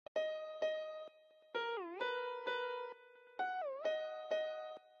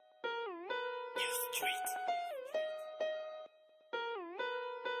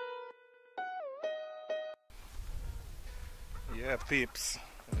Yeah, peeps,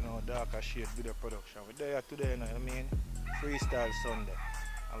 you know, Darker Shade Video Production. We're there today, you know what I mean? Freestyle Sunday.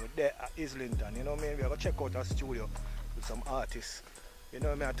 And we're there at Islington, you know what I mean? We're going to check out our studio with some artists. You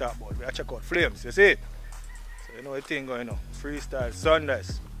know what I talk about? We're going to check out Flames, you see? So you know the thing going on. Freestyle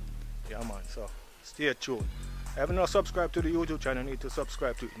Sundays. Yeah, man, so stay tuned. If you have not subscribed to the YouTube channel, you need to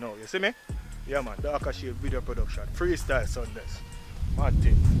subscribe to it now, you see me? Yeah, man, Darker Shade Video Production. Freestyle Sundays. Mad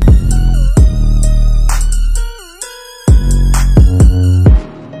thing.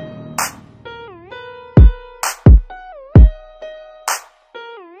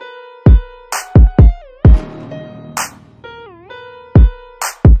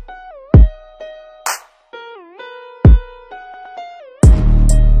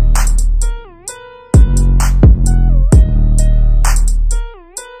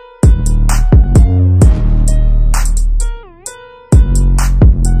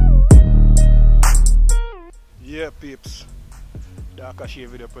 Yeah, peeps, Darker Shade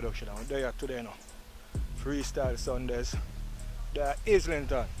Video Production. I'm there today now. Freestyle Sundays. There at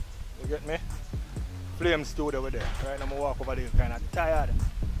Islington. You get me? Flame studio over there. Right now I walk over there kind of tired.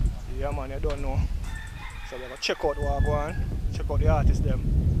 Yeah, man, you don't know. So we're going to check out what I go on, check out the artists them,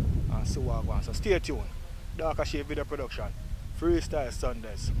 and see what I go on. So stay tuned. Darker Shade Video Production. Freestyle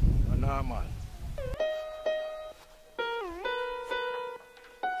Sundays. Normal.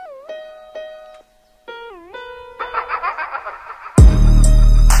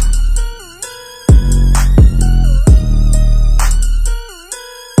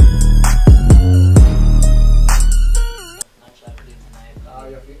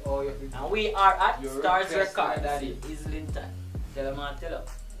 And we are at Starz Records in Islington. Tell them.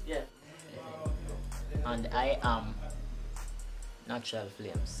 Yeah. And I am Natural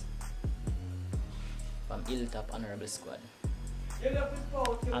Flames from Hilltop Honorable Squad.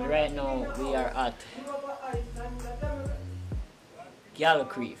 And right now we are at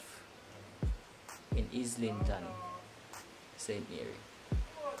Galcreef in Islington, St. Mary.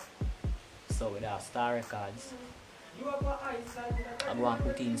 So with our Star Records, I'm going to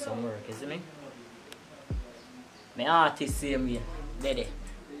put in some work, you see me? My artist same way, Dede,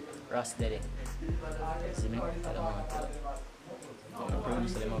 Ross Dede. You see me? I don't want to. I'm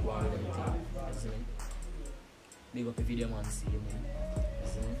producer, them are going to do everything. You see me? Big up the video man, see me. You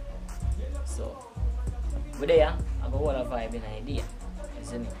see me? So, we're there, I got all a vibe in idea. You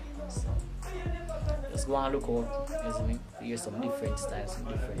see me? So, just go and look out, you see me? Hear some different styles, some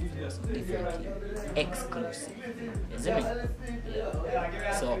different flows, some different things. Exclusive. You see me?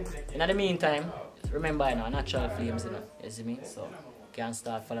 Yeah. So, in the meantime, remember, you know, Natural Flames, you know, you see me? So, you can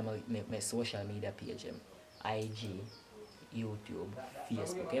start following my social media page, IG, YouTube,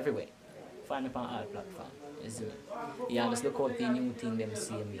 Facebook, everywhere. Find me on all platforms, you see me? Yeah, just look out the new thing them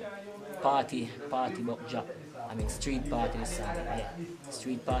same way. Party buck job. I mean street party this summer, yeah.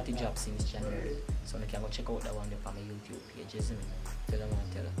 Street party job since January. So you can go check out that one on my YouTube page, you see me? Tell them.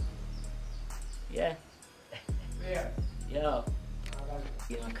 Yeah. Yo.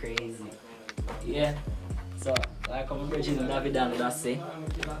 You're crazy. Yeah. So, like I'm bridging the Navidad, that's it.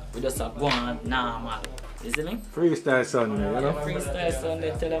 We just have one normal. You see me? Freestyle Sunday, you know? Yeah, Freestyle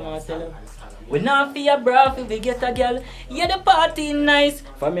Sunday, tell them. We not fear bra if we get a girl. Yeah, the party nice.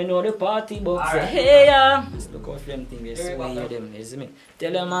 For me know the party box. Right. Hey, yeah. Just look out for them things. Yes, we hear them. You see me?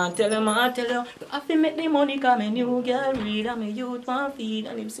 Tell them. You have to make the money come in new girl. Read and my youth one feed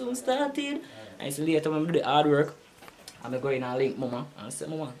and him soon started. And so later when I do the hard work, I'm going to link mama. And I say,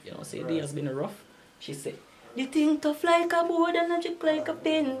 mama, you know, say, day has been rough. She said, the thing tough like a board and a trick like a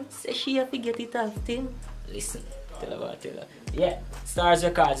pin. Say she have to get it off thing. Listen, tell her. Yeah, Starz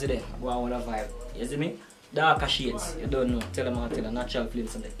Records today. Go on with a vibe. You see me? Darker Shades. You don't know. Tell her. Natural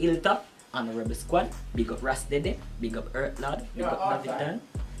Flames on the Hilltop Honorable Squad. Big up Ras Dede. Big up Earth Lord. Big up Navitan.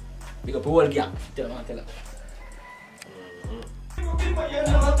 Big up whole gang. Tell her.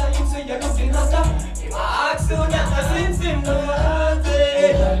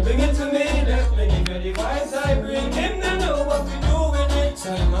 Bring it to me, let me give you the vibes I bring. Him to know what we do with it.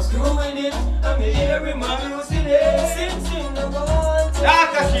 So I must screw with it. I'm here with my music. Sing the one.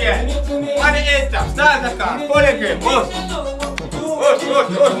 Darker Shade. On the Hilltop, Starz Records, Polygram, boss.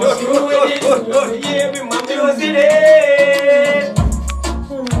 Here with my music.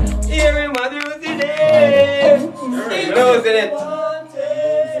 Here with my music. Losing it.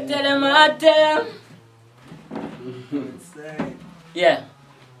 Tell them. Yeah,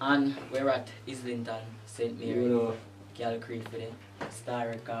 and we're at Islington, St. Mary, Galcreef for them. Star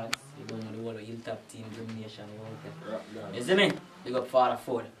Records, you don't know the whole Hilltop team, Dream Nation, you see me? Big up Father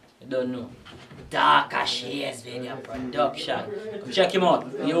Ford. You don't know. Darker Shades Video Production. Come check him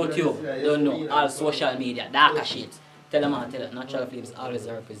out. YouTube. Don't know. All social media. Darker Shades. Tell them, tell them. Natural Flames always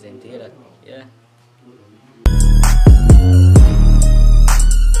represent. You hear that? Yeah.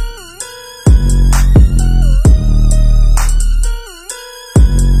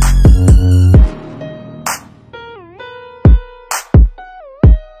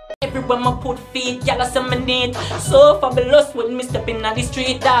 Everywhere I put feet, y'all see me neat. So fabulous when me step in the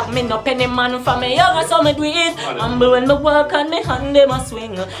street. Dog, me no penny man for me young, so me do it. Humble when me walk and me hand them a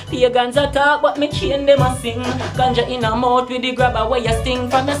swing. Pagans a talk, but me chain them a sing. Ganja in a mouth with the grabber where you sting.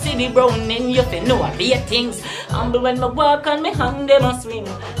 From the city browning, you fi know a be things. Humble when me walk and me hand them a swing.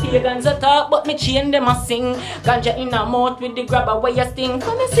 Pagans a talk, but me chain them a sing. Ganja in a mouth with the grabber where you sting.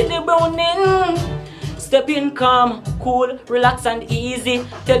 From the city browning. Step in calm, cool, relax and easy.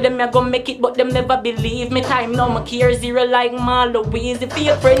 Tell them I gon' make it but them never believe me. Time now my care zero like Ma Louise. If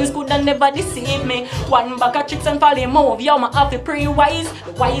your friends coulda never deceive me. One bag of tricks and folly move. Yo, my have to pre-wise.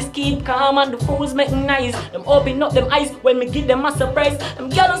 The wise keep calm and the fools make nice. Them open up them eyes when me give them a surprise. Them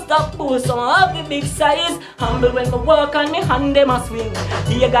girls stop fools so I have the big size. Humble when me walk and me hand them a swing.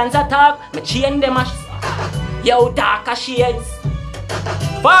 The guns attack, me chain them a yo, Darker Shades.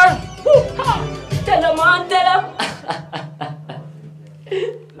 Far, woo, ha. Tell them, man, tell them.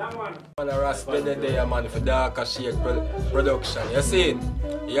 Man, a rasp the day, man, for Darker Shades production. You see it?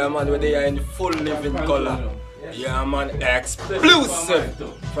 Yeah, man, where they are in full living color. Yeah, man, exclusive.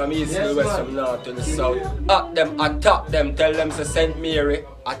 From east to west, from north to the south. At them, attack them. Tell them to St. Mary,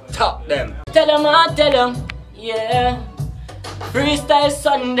 attack them. Tell them, man, tell them. Yeah. Freestyle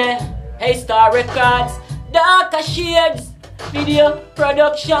Sunday. Hey, Star Records. Darker Shades Video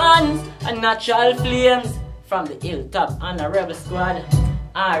Productions and Natural Flames from the Hilltop and a Rebel Squad.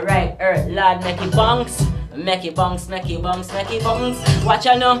 Alright, Earth Lord, make it bounce. Make it bounce, make it bounce, make it bounce. Watch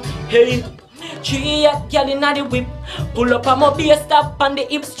out now, hey. 3 girl inna the whip. Pull up on my bass stop on the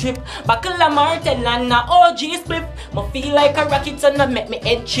hip strip. Buckle a martel and a OG split. Me feel like a rocket so no make me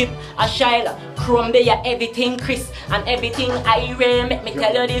head chip. A Shyla, chrome there everything crisp and everything irate. Make me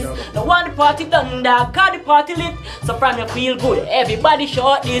tell you this. No one the party done that, got the party lit. So from you feel good, everybody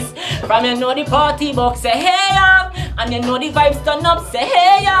short this. From you know the party box, say hey up. And you know the vibes turn up, say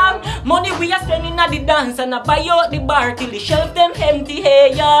hey up. Money we are spending at the dance and I buy out the bar till the shelf them empty,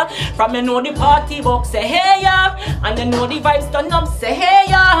 hey up. From you know the party box, say hey up. And you know the vibes turn up, say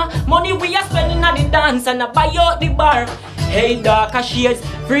hey up. Money we are spending at the dance and I buy out the bar. Hey, Darker Shades,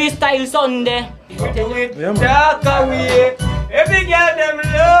 Freestyle Sunday. Darker way. Every girl them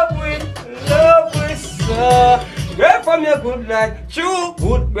love with sir. Girl from your good life, true,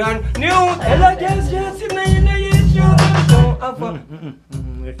 good brand new. Hello, girls, just in the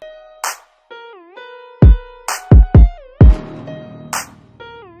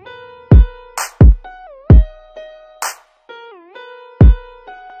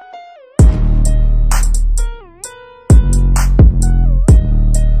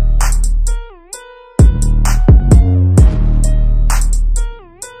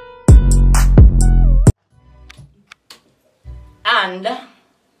And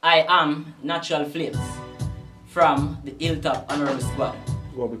I am Natural Flames from the Hilltop Honorable Squad.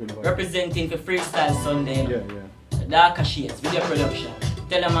 Representing for Freestyle Sunday. Yeah. Darker Shades Video Production.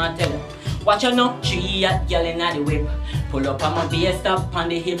 Tell them and tell them. Watch out now, 3 hot girl inna the whip. Pull up on my bass stop on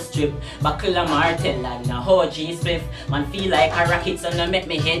the hip strip. Buckle a martel and a OG spliff. Man feel like a rocket so no make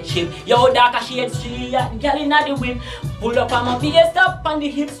me head chip. Yo, Darker Shades, 3 hot girl inna the whip. Pull up on my bass stop on the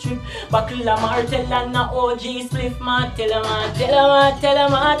hip strip. Buckle a martel and a OG spliff. Man tell them and tell them and tell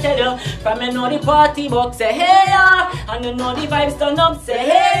them and tell them. From you know the party box, say hey ya. And you know the vibes turn up, say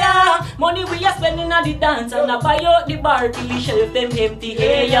hey ya. Money we are spending at the dance and I buy out the bar till the shelf them empty,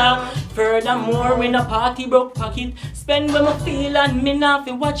 hey ya. Furthermore, when a party broke pocket, spend when I feel and me not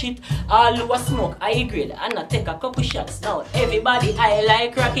fi watch it. All who a smoke, I grade and I take a couple shots. Now everybody I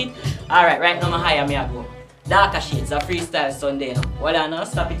like rocket. Alright, right now my higher me I go. Darker Shades, a Freestyle Sunday now. Well I now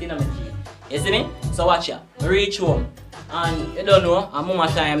stop it in a G. You see me? So watch ya. Reach home. And you don't know, I'm mama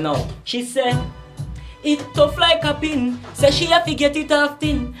time now. She said, it tough like a pin. Say she have to get it off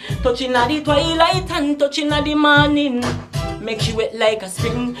thin. Touching at the twilight and touching at the morning. Make she wet like a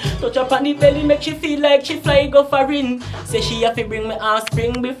spring. Touch up on the belly, make she feel like she fly go foreign. Say she have to bring me on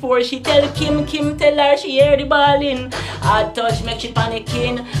spring before she tell Kim tell her she hear the ballin'. Hard touch make she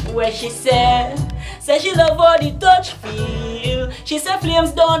panicking. Where she say she love how the touch feel. She say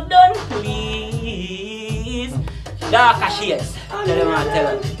flames don't done please. Darker Shades, tell them and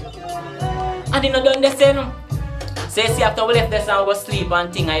tell them. And you know done the same. Say see after we left this and go sleep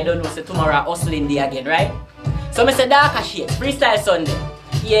and thing I don't know. Say tomorrow hustling day again, right? So I say Darker Shades, Freestyle Sunday.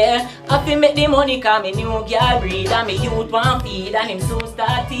 Yeah, I feel make the money cause me new girl breed and me youth want feed and him soon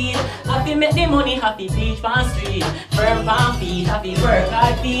started. I feel make the money happy beach pan street, firm pan feet, happy work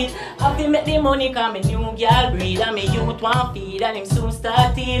hard feet. I feel make the money cause me new girl breed and me youth want feed and him soon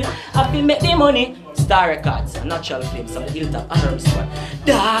started. I feel make the money. Star Records, natural flames on the hilltop, Arab squad.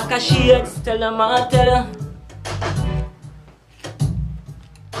 Darker shades, tell them I tell them.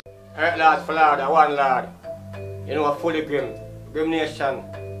 Alright, lad, for lad, one lad. You know, a fully grim. Grim Nation.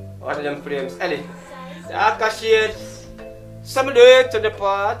 What are them flames? Ellie. Darker shades. Some do it to the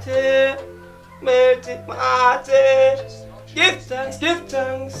party. Melt it, my heart. Give thanks, give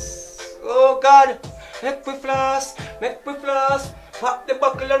thanks. Oh God. Make me floss, make me floss. Pop the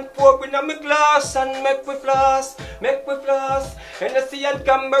buckle and pour in my glass and make me floss, make me floss. Hennessy and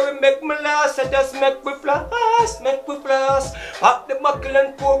Camberry make me last, and just make me floss, make me floss. Pop the buckle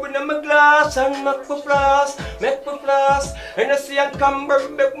and pour in my glass and make me floss, make me floss. Hennessy and Camberry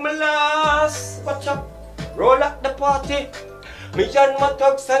make me last. Watch up, roll at the party. Me and my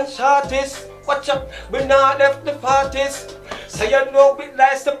thugs and shorties. Watch up, we not left the parties. So you know it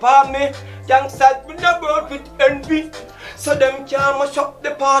lies upon me. Youngsters we not brought with envy. So them can't mash up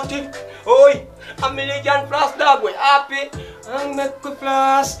the party. Oi, a million floss dog, we happy. And make we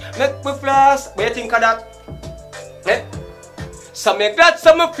floss, make we floss. What do you think of that? Eh? So make that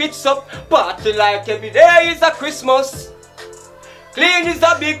summer fits up. Party like every day is a Christmas. Clean is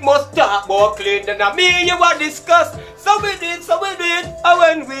a big must. Talk about clean, then I me you want discuss. So we do it, and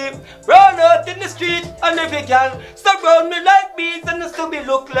when we run out in the street and every girl surround me like bees and still be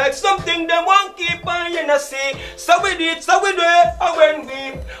look like something them won't keep on you know see. So we do it, and when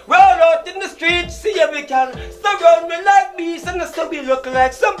we run out in the street, see every girl surround me like bees and still be look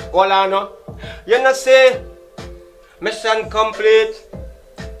like some. All I know, you know say, mission complete.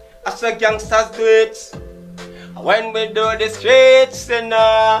 As the gangsters do it. When we do the streets, you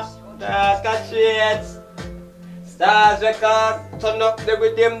know, darker shades. Starz record, turn up the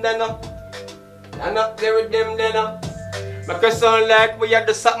rhythm then up. Turn up the rhythm then up. Make it sound like we had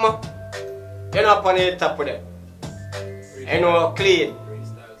the something. You know, up on the top of it. You know, clean.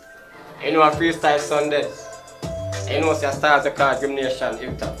 You know, a freestyle Sundays. You know, say a Starz record, Grim Nation,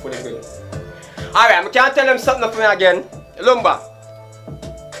 hilltop, fully good. Alright, I can't tell them something for me again. Lumba.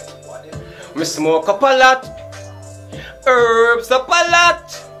 Me smoke up a lot. Herbs up a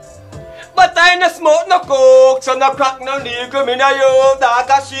lot. But I no smoke no coke, so no crack no nickel, me no use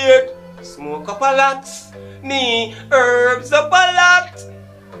darker shade. Smoke up a lot, me herbs up a lot.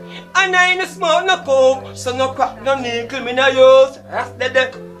 And I no smoke no coke, so no crack no nickel, me no use. That's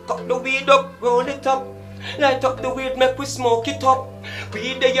the cut the weed up, roll it up. Light up the weed, make we smoke it up.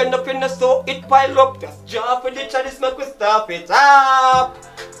 Weed they end up in the so it pile up. Just jump with the chalice, make we stop it up.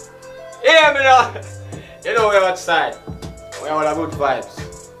 Yeah, me now. You know we're outside. We have all the good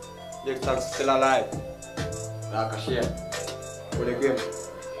vibes. Big thanks still alive. Like a share. For the game.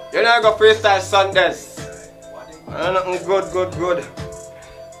 You know I go freestyle Sundays. Nothing good.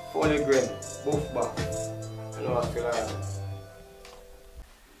 For the game. Boof back. You know I feel like.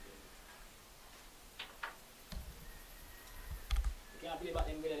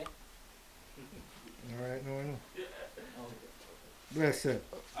 Alright, no. Bless it.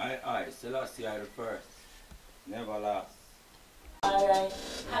 Aye, Selassie I the first. Never last. Alright,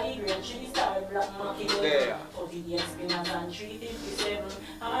 high grade 3-star black market. Yeah. Obedient spinners and 357.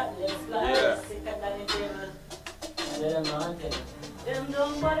 Heartless flies, Yeah. sicker than the devil. Let them not tell. Them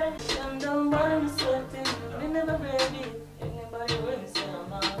don't bother me sweating. Me never ready. Anybody when me say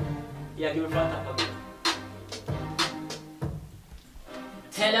I'm out. Yeah, give it front up again.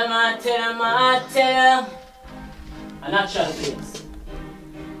 Tell them. A natural place.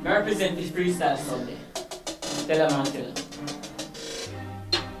 I represent this freestyle Sunday. Tell them.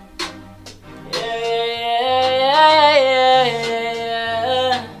 Yeah.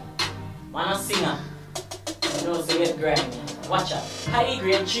 Man a singer. You know, so get grinding. Watch out. High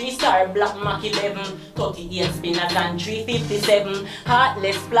grade 3-star black Mac 11, 38 spinners and 357.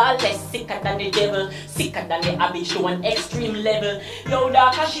 Heartless, flawless, sicker than the devil, sicker than the average to an extreme level. Yo,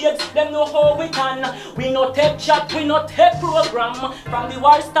 darker shades, them know how we can. We no take chat, we no take program. From the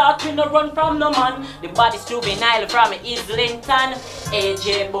war start, we no run from no man. The body's juvenile from Islington.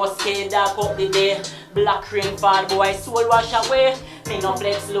 AJ Bosque, dark up the day. Black rain fall, boy, soul wash away. Me no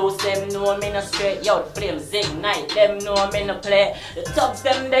flex loose, them know me no straight. Yo, the flames ignite, them know me no play. The tubs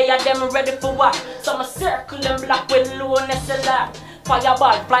them there, them ready for what? Some circle them black with lowness a lot.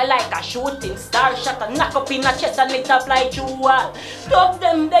 Fireball fly like a shooting star. Shot a knock up in a chest and it a fly through wall. Tubs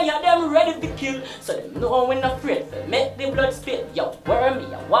them there, them ready to kill. So them know we no afraid to make the blood spill. Yo, worm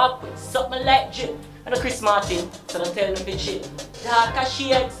me, I walk with something like Jill. And a Chris Martin, so don't tell them to chill. darker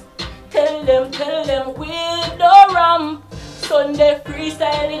shades. Tell them, with the ramp. Sunday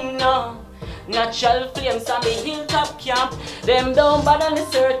freestyling now. Natural flames on the hilltop camp. Them don't bother me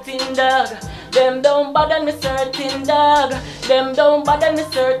certain dog. Them don't bother me certain dog. Them don't bother me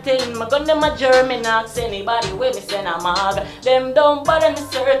certain. My gun them a German ask anybody where me send a mag. Them don't bother me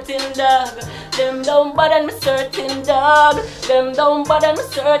certain dog. Them don't bother me certain dog. Them don't bother me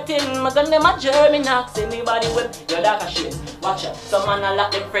certain. My gun them a German ask anybody where your darker shades. Watch out. Some man a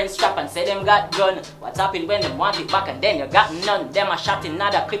lock them friends trap and say them got gun. What's happened when them want it back and then you got none. Them a shot in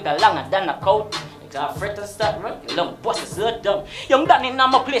another clip longer than a coat. I fret and start run, you long boss is so dumb. Young done in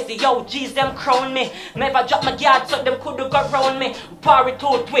my place, the OGs them crown me. Never drop my guard so them could go round me. Parry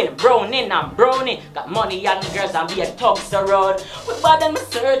two twin, brown in and brownie. Got money and girls and be a talks around. We bother me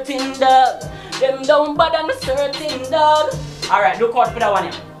certain dog. Them don't bother me certain dog. Alright, look out for that one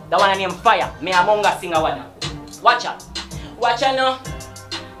here. That one named Fire. Me among us sing a one. Watch out. Watch out now.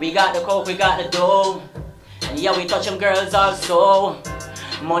 We got the coke, we got the dough. And yeah, we touch them girls also.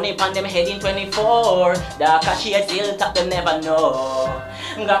 Money pan them head in 24. Darker shades still top them never know.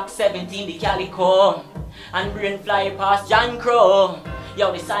 Glock 17 the calico. And brain fly past John Crow. Yo,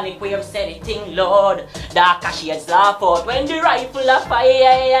 the sonic wave said it thing Lord. Darker shades laugh out when the rifle a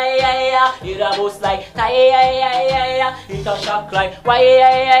fire. It a boost like it a shock like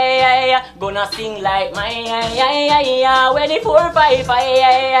why. Gonna sing like my when the 4-5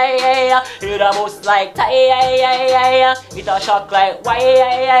 fire. It a boost like it a shock like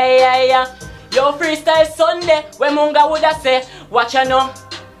why. Yo, freestyle Sunday when Munga woulda say, watch ya know.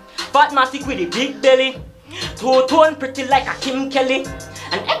 Fatmatic with the big belly. Two-tone pretty like a Kim Kelly.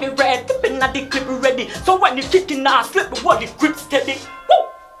 And every red tipping at the clip ready. So when you kicking now, slip the body grip steady. Woo!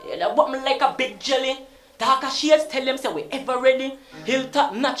 Yeah, that want me like a big jelly. Darker shades tell them say we ever ready.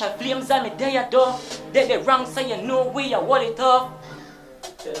 Hilltop natural flames on me there door. They wrong so you know we are what it off.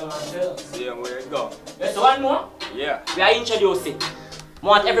 Tell them myself. See where it go. There's one more? Yeah. We are introducing. I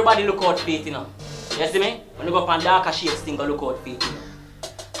want everybody look out for it, you know. You see me? When you go up on darker shades thing, go look out for it, you know.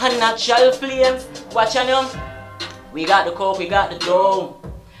 And natural flames, watch on them. We got the coke, we got the dough.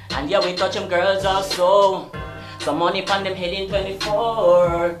 And yeah, we touch them girls also. Some money pan them head in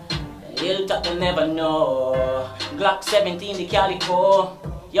 24. Hilltop them never know. Glock 17 the calico.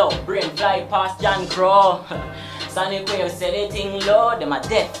 Yo, brain fly past John Crow. Sonic wave said the thing low, them a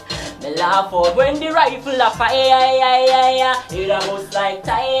death. Me laugh out when the rifle a fire. It a boost like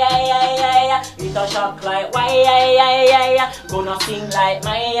tie. It a shock like why. Gonna sing like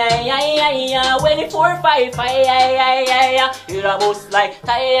my when the 4-5 fire. It a boost like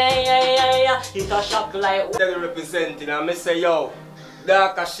tie. It a shock like. They're representing and me say yo,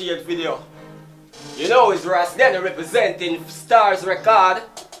 darker shade video. You know it's Ras then representing Starz record.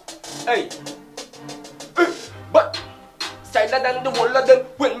 Hey. But styler than the whole of them.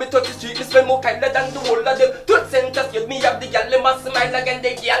 When me touch the street, me spend more kinder than the whole of them. 12 centers give me have the gal, them a smile again.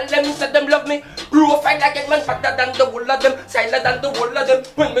 They gal, them said them love me. Profile again, man, fatter than the whole of them. Styler than the whole of them.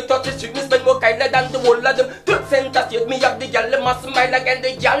 When me touch the street, me spend more kinder than the whole of them. 12 centers give me have the gal, them a smile again.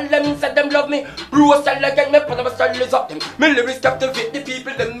 They gal, them said them love me. Bro style again, me put them style is up them. Me lyrics captivate the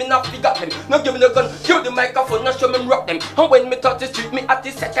people, them me not forgot them. No give me no gun, give the microphone, no show me rock them. And when me touch the street, me at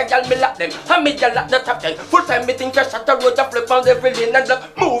the set, a gal me lock them. And me gal at the top 10. Full time me think fresh at the road. Flip on every lane and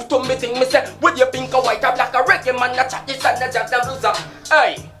move to me thing. Me say, with your pink or white or black or reggae man, a chat this and a jack and blues up.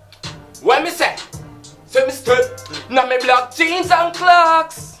 Hey, when me say me step, now me black jeans and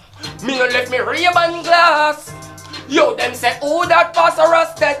clocks. Me no left me Ray-Ban glass. Yo, them say, oh that pass a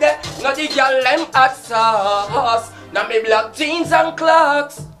rusted. Now the girl them hot sauce. Now me black jeans and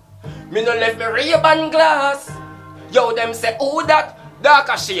clocks. Me no left me Ray-Ban glass. Yo, them say, oh that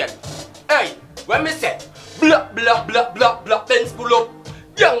darker shade. Hey, when me say black, Benz pull up.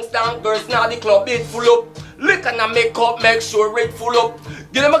 Youngsters and girls now the club it full up. Liquor and makeup make sure it full up.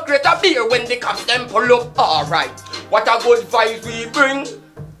 Give them a crate of beer when the cops them pull up. Alright, what a good vibe we bring.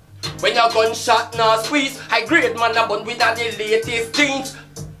 When a gunshot now squeeze, high grade man a bun with the latest jeans.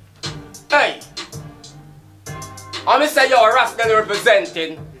 Hey, I'm say you're Rascal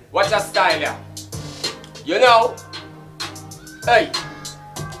representing. What's your style here? You know? Hey,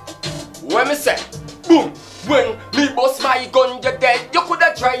 when me say boom. When me bust my gun, you dead. You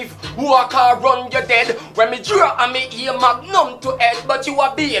coulda drive, walk or run, you dead. When me draw and me ear magnum to head, but you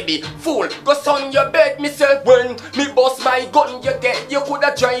a baby fool. Go on your bed, me say. When me bust my gun, you dead. You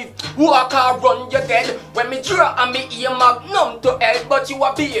coulda drive, walk or run, you dead. When me draw and me ear magnum to head, but you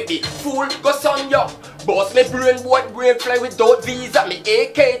a baby fool. Go on your boss me brain, what brain fly without visa. Me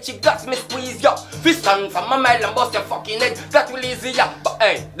AK, she got me squeeze ya. Fist stand from my mile and bust your fucking head. That will easy ya. But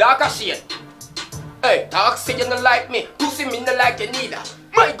hey, darker shade. Hey, taxi you no like me, pussy me no like you neither.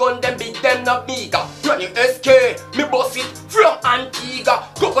 My gun them big, them not bigger. Run your SK, me boss it from Antigua.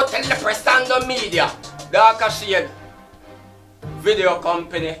 Go tell the press and the media. Darker Shade Video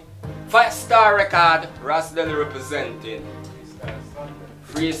Company, 5-star record, Rasdell representing.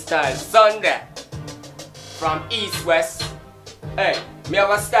 Freestyle Sunday from East West. Hey, me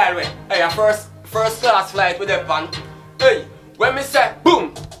have a style with. Hey, a first class flight with a pan. Hey, when me say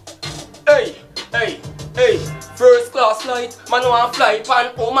boom. Hey, first class flight, man want fly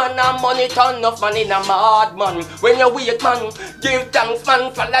pan. Oh man, a money ton enough man in a mad man. When you wake man, give thanks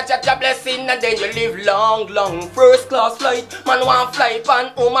man for the Jah blessing and then you live long. First class flight, man want fly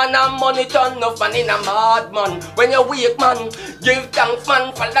pan. Oh man, a money ton enough man in a mad man. When you wake man, give thanks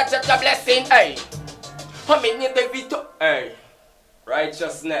man for the Jah blessing. Hey, I mean in the Vito. Hey,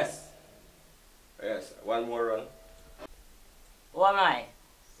 righteousness. Yes, one more run. Who am I?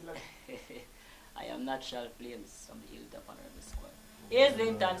 I am Natural Flames from the Hilltop Honorable Squad.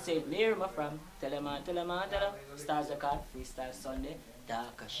 Islington, St. Mary, my from. Tell them. Starz record, Freestyle Sunday,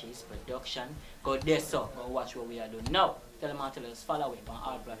 Darker Shades production. Go there, so go watch what we are doing now. Tell us, follow it on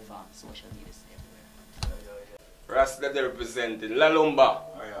all platforms, social media. Rasta they representing La Lumba.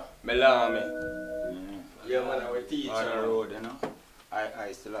 Oh yeah. Melame. Yeah man, our teacher. On the road, you know.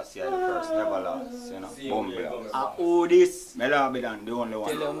 I still see the first, never lost, you know. Bumble. I owe this. Melame done, the only one.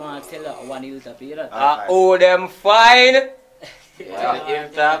 Tell them one Hilltop here. I owe them fine.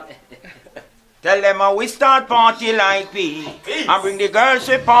 Hilltop. Tell them we start party like we and bring the girls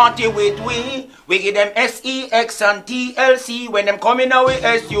to party with we. We give them SEX and TLC when them coming out with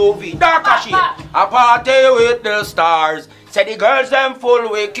SUV. Darker Shade, a party with the stars. Say the girls them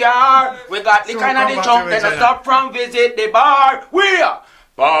full with car. We got the kind of the jump then I stop from visit the bar. We are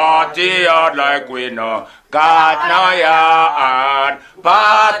party hard like we know God no yard.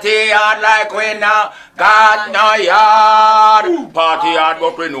 Party hard like we know God no yard. Party hard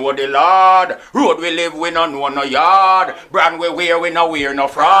but we know the Lord. Road we live we no know no yard. Brand we wear we no wear no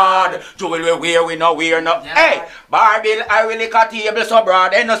fraud. Jewel we wear we no wear no. Hey, Barbill I will lick a table so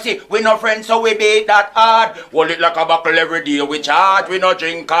broad. And no see we no friends so we beat that hard. Hold it like a buckle every day we charge. We no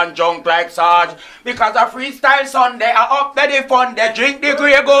drink and junk like Sarge. Because a Freestyle Sunday I up there the fun. They drink the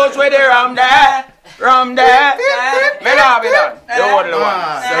Grey Goose with the rum there. Rum there. Me love it done. The only one.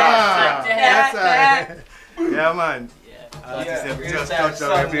 Yes, sir. Yeah, man. Just touch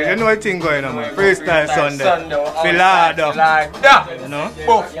up. You know what thing going on, man. Freestyle Sunday. Filado. You know?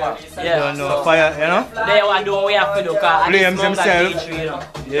 Yeah. Don't know. Fire, you know? They want to do what we have to do. Blames himself.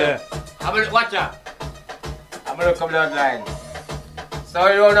 Yeah. Watch out. I'm gonna come down the line. So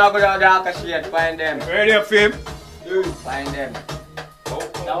you don't know about Darker Shade, find them. Ready up, fame? Find them.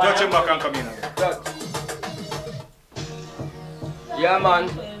 Touch him back and come in. Touch. Yeah man,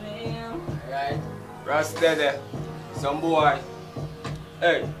 Right. Rasta there. Some boy.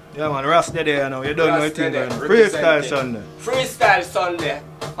 Hey, Yeah, man. Rasta there now. You don't know what thing Rasta going on. there, Freestyle representing. Sunday. Freestyle Sunday.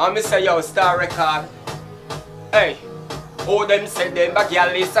 And me say yo star record. Hey, oh them say them a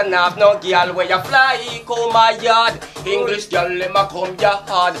girl listen have no girl where you fly come my yard. English girl them a come your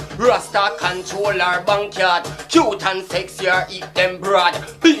hard. Rasta control our backyard. Cute and sexy or eat them broad.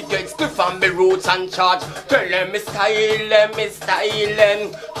 Big eggs to family roots and charge. Tell them me style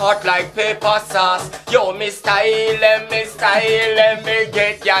them. Hot like paper sauce. Yo me style them, me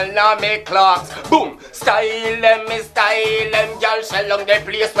get y'all now me clocks. Boom, style them, y'all shell on the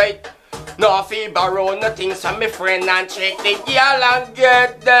place wait. No fee borrow nothing from me friend and check the girl and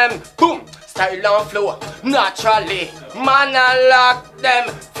get them. Boom, style and flow, naturally. Man I lock them.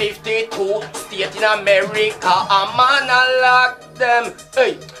 52 state in America, a man I lock them.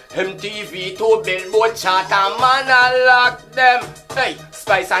 Hey, MTV to Billboard chart, a man I lock them. Hey,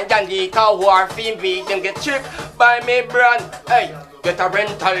 Spice and Yandica war fi make them get tripped by me brand. Hey, get a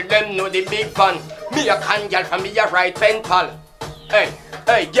rental, them know the big fan. Me a can girl from me a right pen pal. Hey,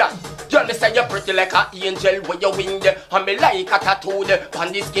 yeah. You me say you pretty like an angel when you wing there. And me like a tattoo there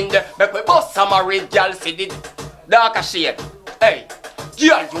on the skin there. Make we bust some married girl see the Darker Shade. Hey,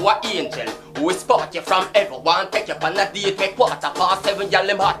 girl you a angel. We spot you from everyone. Take you on a date. Make 7:15 girl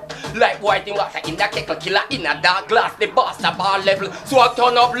them hot. Like white in water in a kettle killer in a dark glass. The boss a bar level. So I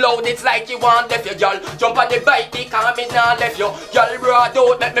turn up loud. It's like you want left you girl. Jump on the bike. They come in and left you. Girl broad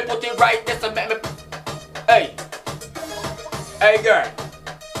out. Make me put it right there. So make me. Hey girl.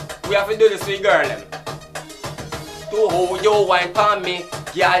 We have to do this with girl them. To hold your wine for me,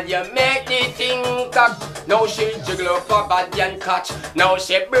 girl you make the thing cock. Now she jiggle up her body and catch. Now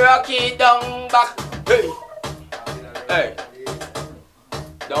she broke it down back. Hey,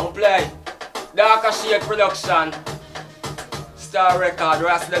 don't play. Darker Shade production. Star record,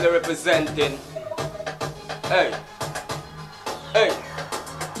 Rasdell representing. Hey. Hey.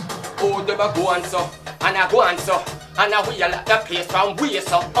 Oh, them a go on so. And I go on so. And I we a lock the place from we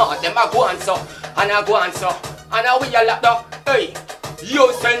so. Oh, them a go on so. And I go on so. And I we a lock the. Hey.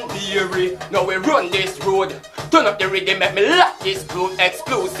 You send theory. Now we run this road. Turn up the rhythm, make me lock this code.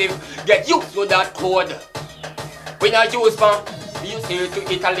 Explosive. Get used to that code. When I use from. You say to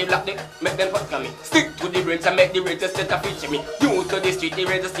Italy, lock the, make them fuck me. Stick to the bridge and make the radio center feature me. You to the street, the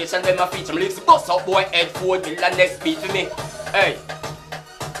radio station, them a feature me. Lips bust up, boy, head forward, bill and next beat for me. Hey,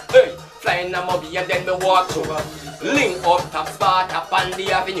 hey, flying a mobby and then me walk through. Link up top spot up on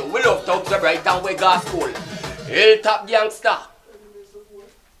the avenue. We love to the bright and we got school. Hilltop gangster.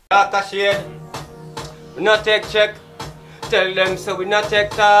 Darker shade, we not take check. Tell them so we not take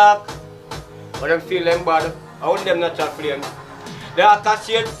talk. But them feel them bad. I want them not chat flame. Darker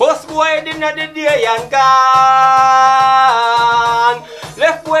shade, bus boy dinner the day and gone.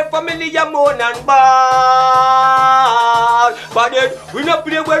 Left boy family a moan and ball. But then we not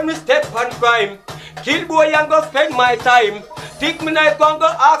play when we step on crime. Kill boy and go spend my time. Take me knife and go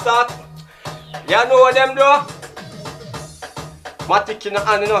ask that. You know what them do? Matic in the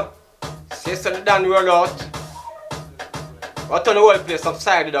hand, you know. Say something down roll out. But on the whole place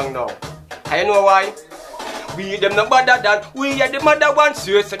upside down now. And you know why? We them no better than we are the mother ones.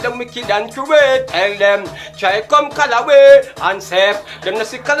 So them wicked and cruel. Tell them try come call away and safe. Them no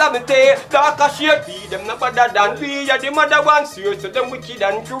see calamity. Darker shade. We them no better than we are the mother ones. So them wicked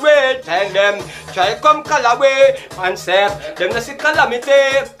and cruel. Tell them try come call away and safe. Them no see calamity.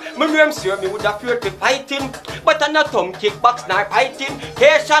 Me name sure me would have feared to fighting, but I not thumb kick box now fighting.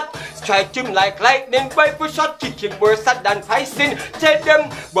 Hair shot strike him like lightning. Rifle shot kick him worse than fighting. Tell them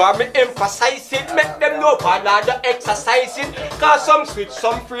why me emphasizing. Make them know about the exercising. Cause some switch,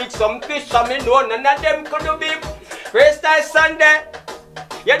 some freak, some fish, some me know none of them could be. Freestyle Sunday,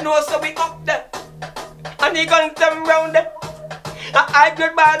 you know so we up there. And he guns them round there. I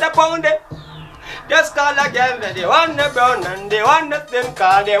get by the pound there. Just call again, they want the brown and they want the slim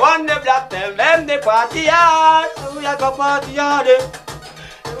car, they want the black, tell them the party hard. We are go party hard.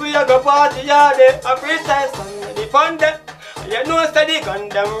 We are go party hard. A freestyle Sunday, the fun there. You know, steady gun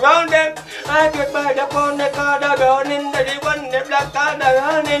them round them. I get by the pound, the car, the brown in the one, the black, car, the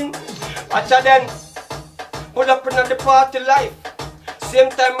running. Watch out then. Pull up in the party life. Same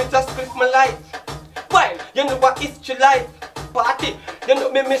time, it just split my life. Well, you know what it's your life. Party, you know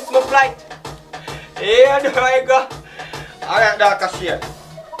me miss my flight. Here do I go. Alright, darker shade.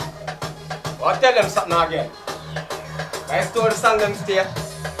 I'll tell them something again. I stole the song them stay.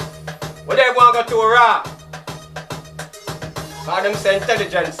 What they want to go to raw? Call them say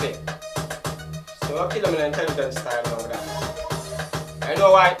intelligence. So I'll kill them in intelligence style now that. I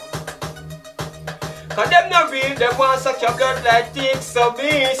know why. Cause them not real, they want suck your blood like tick, so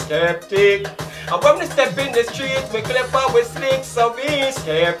be skeptic. And when we step in the street, we clever with slick, so be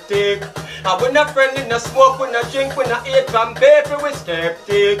skeptic. And we're not friendly, no smoke, we not drink, we not eat from paper, we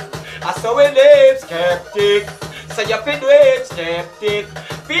skeptic. And so we live skeptic. So you feel it, skeptic.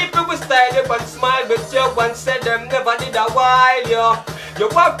 People will style you but smile with you and say them never did a while, yo. You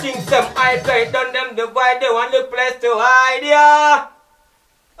have things them hide right on them divide, they want the place to hide, yeah.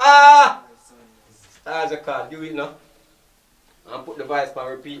 Starz, you can't do it now. And put the voice on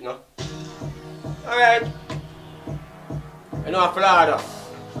repeat now. Alright. You know Florida.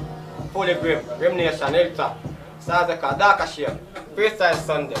 Fully Grim, Grim Nation, Hilltop. Starz, you can't, darker shade. Freestyle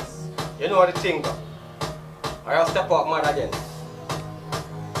Sundays. You know the thing though. I'll step up mad again.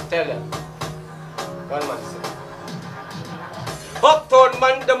 Tell them. Gunman say. Uptown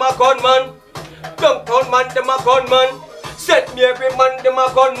man, them a gunman. Downtown man, them a gunman. St. Mary man, them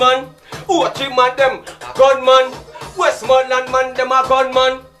a gunman. Ochi man, them a gunman. Westmoreland man, them a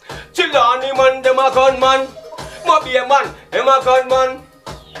gunman. Chilani man, them a gunman. Mobile man, them a gunman.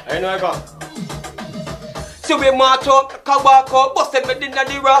 I know I got. See we march out, can walk out, bust them in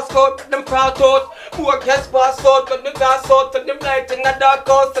the rascal, them proud out. Who gets pass out, but the gas out, and them light in the dark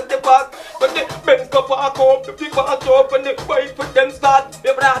house at the back. But the Benz go park up, the people are top, and the wife with them start.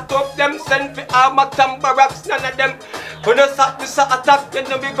 They brought up them, send for armor, barracks, none of them. When the sat, this attack, then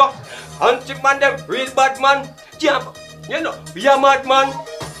we go. Hunting man, them real bad man. Jump, you know, we are mad man.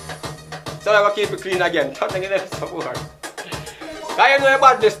 So I will keep it clean again. Turning it up some more. I know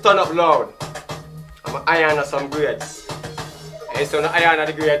about this turn up loud. I'm an iron of some grades. And so the iron of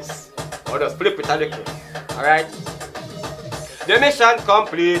the grades. I'll just flip it a little. Alright? The mission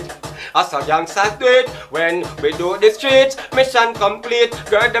complete. As a youngsters do it when we do the streets. Mission complete.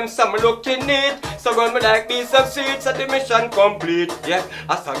 Girl, them some looking neat. So run me like these some seats at the mission complete. Yeah,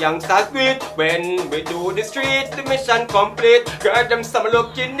 as a youngsters do it when we do the streets. The mission complete. Girl, them some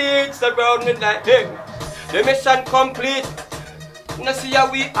looking neat. So run me like hey. The mission complete. You see how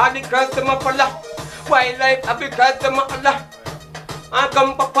we are the girls to my follow. Wildlife are the girls to my Allah. And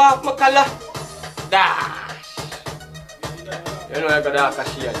come papa my color. Dash. You know I got dark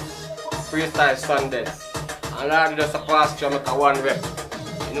as shade. Freestyle Sundays. And I just a pass through make a one rep.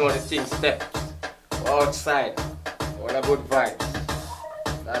 You know the thing step. Outside. All the good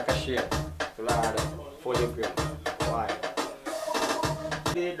vibes. Dark as shade. Florida. Fully green. Why?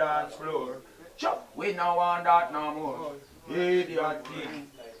 The dance floor. Chop. We no want that no more. Idiot thing.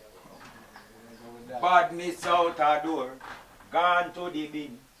 Badness out a door. Gone to the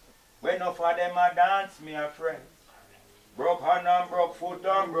bin. When enough of them a dance, me a friend. Broke hand and broke foot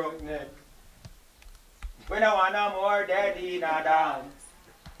and broke neck. When I want no more dead in a dance.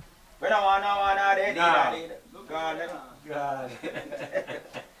 When I want dead in a dance. God.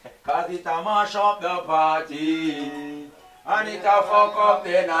 Cause it a mash up the party. And it a fuck up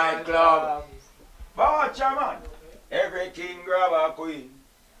the nightclub. But watch ya man. Every king grab a queen.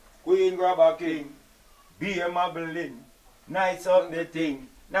 Queen grab a king. Be a mumbling. Nice up the thing.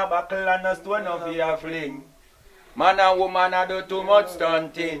 Now buckle and a stone of your fling. Man and woman a do too much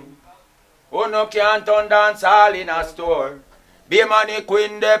stunting. Who no can't turn dance all in a store. Be money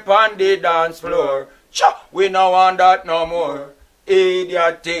queen dep on the dance floor. Cha! We no want that no more.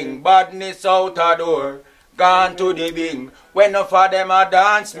 Idiot thing. Badness out a door. Gone to the bing. When enough of them a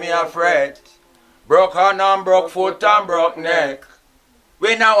dance me a fret. Broke hand and broke foot and broke neck.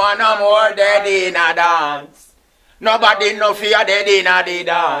 We no want no more dead in a dance. Nobody no fear dead in a the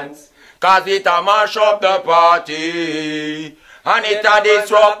dance. Cause it a mash up the party. And it a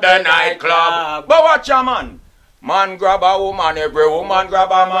disrupt the nightclub. But watch ya man. Man grab a woman, every woman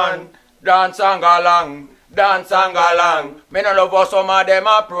grab a man. Dance and go along, dance and go along. Me no love how some of them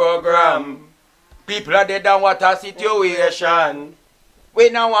a program. People are dead and what a situation. We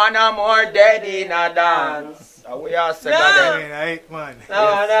no want no more dead in a dance. We are sick of them. Man. No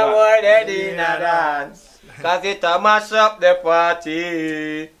want no more dead in a dance. Cause it a mash up the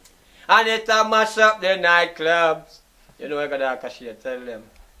party. And it a mash up the nightclubs. You know I got that cashier, tell them.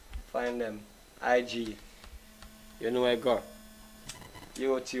 Find them. IG. You know I got.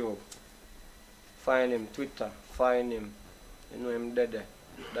 YouTube. Find him. Twitter. Find him. You know him dead there.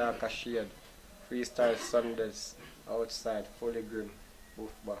 Dark cashier. Freestyle Sundays. Outside. Fully grim.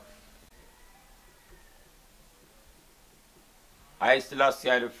 Booth bath. I still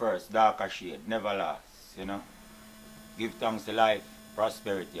see the first, darker shade, never last, you know. Give thanks to life,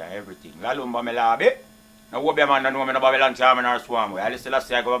 prosperity and everything. Lalumba me labi. Now what be man know me no Babylon charming or swam way. I still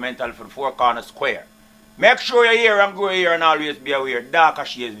see governmental for the four corner square. Make sure you're here and go here and always be aware. Darker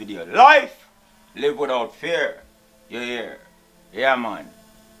shades video. Life, live without fear. You hear? Yeah man.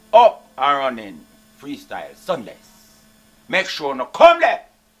 Up and running. Freestyle Sundays. Make sure no come there.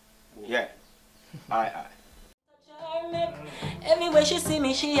 Yeah. Aye. Everywhere she see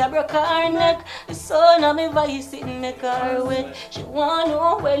me, she a broke her neck. The sound of me voice it make her wet. She want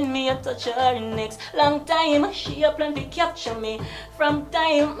know when me a touch her next. Long time she a plan to capture me. From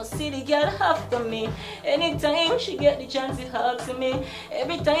time I see the girl after me. Anytime she get the chance to hug to me.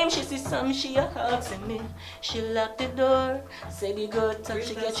 Every time she see some she a hug to me. She lock the door, say the good touch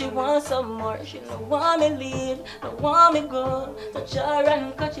she get. She want some more. She no want me leave, no want me go. Touch her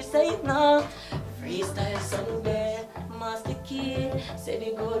and cut she say no. Freestyle Sunday, Master Kid. Say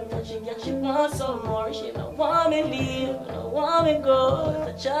the good touch she get, she want some more. She no want me leave, no want me go.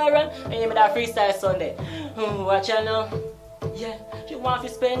 Touch her and me that Freestyle Sunday. Watch her now. Yeah, she want to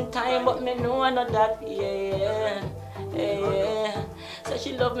spend time, but me know I know that. Yeah. So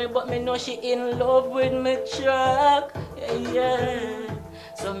she love me, but me know she in love with me truck. Yeah.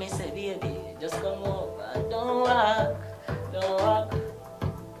 So me say, baby, just come over, don't walk.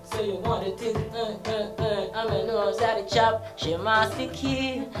 So you want to think, I'm a nose at the chop. She must the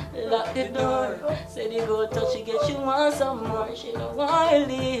key, lock the door. Say the good touch she get, she want some more. She don't want to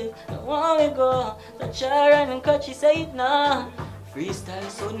leave, don't want to go. Touch her and cut, she say nah. Freestyle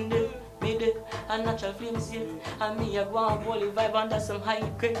Sunday, me there, a natural flames here. And me a go and holy vibe under some high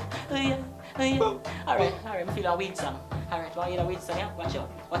grade. Yeah. Alright, me feel a weed song. Alright, want you a weed song, yeah? Watch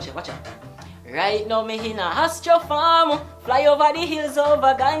it. Right now me in a Astro farm. Fly over the hills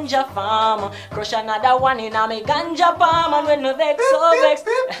over ganja farm. Crush another one in a me ganja palm. And when me vex, so vex.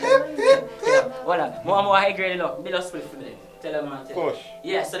 Hold on, more high grade look. Bill of split for me. Tell them man. Push.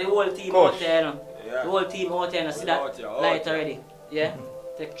 Yeah, so the whole team out there now. The whole team out there now. See that light already? Yeah?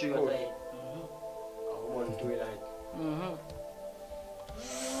 Take 3 out light. One, 2 light.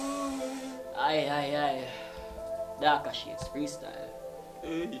 Aye. Darker shades, freestyle.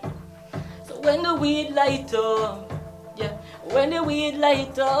 So when the weed light up, yeah, when the weed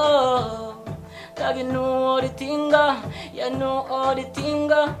light up, Dog, you know how the thing go. You know how the thing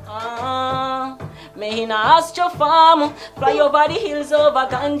go. Me in a Astro farm, fly over the hills over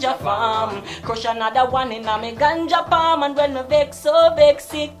ganja farm. Crush another one in a me ganja palm, and when me vex so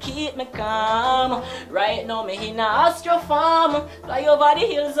vex it keep me calm. Right now me in a Astro farm, fly over the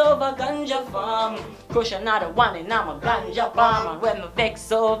hills over ganja farm. Crush another one in a me ganja palm, and when me vex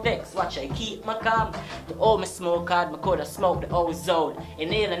so vex, watch I keep me calm. The old me smoke hard, me coulda smoked the ozone.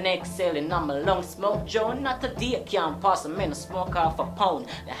 Inhale and exhale and I'm a long smoke Joe. Not a day can't pass a minute smoke off a pound.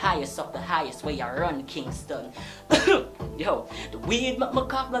 The highest of the highest way I run Kingston. Yo, the weed make me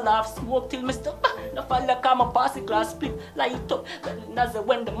cough, me laugh, smoke till me stop. No fall like I'm a pass the glass split, light up. That's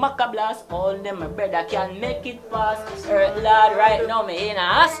when the maca blast. All them my brother can make it past. Earth lad, right now me in a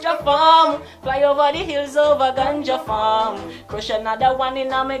Astra farm. Fly over the hills over ganja farm. Crush another one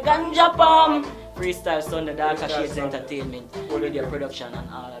in a me ganja palm. Freestyle Sunday, Darker Shades Entertainment. Video production and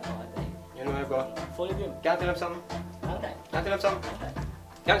all that. You know where I go? Follow him. Can't tell him something? All that. Can't tell him something?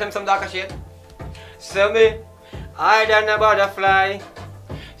 Can't tell him some darker shit? So me, I done a butterfly.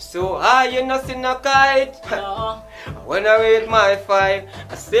 So high you not see no kite. When I read my fight,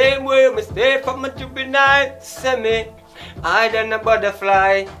 the same way me stay from me to be night. Say me, I done a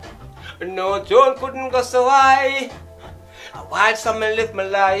butterfly. No Joan couldn't go so high. While some live my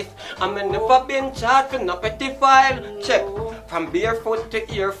life, I'm never been charged for no petty file. Check, from barefoot to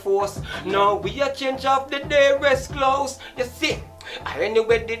Air Force. Now we a change of the day, rest close. You see,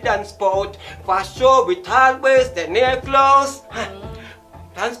 anyway the dance sport. For sure with always the near close.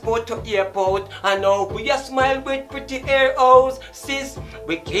 Transport to airport, and now we a smile with pretty air hoes. Sis,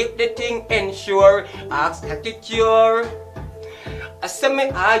 we keep the thing ensure. Ask at the cure. I say me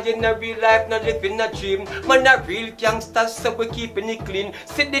I in a real life, not living a dream. Man a real gangster, so we keeping it clean.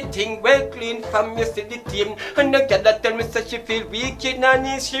 See the thing well clean from you, see the team. And the girl that tell me say she feel weak in her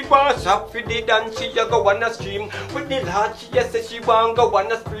knees. She was up for the dance, she a go on a stream. With the heart she just say she want go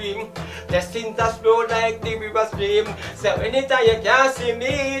on a stream. Blessings are flow like the river stream. So anytime you can't see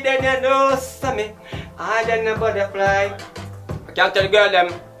me, then you know say me I done a butterfly. I can't tell the girl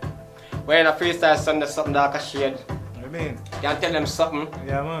them when a freestyle Sunday something dark as shade. Can't tell them something.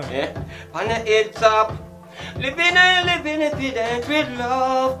 Yeah, man. Yeah. On the head top. Living if it ain't with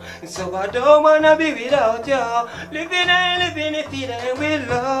love. So I don't wanna be without you. Living if it ain't with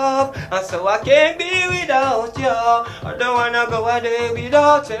love. And so I can't be without you. I don't wanna go a day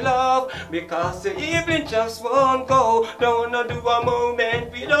without your love. Because the evening just won't go. Don't wanna do a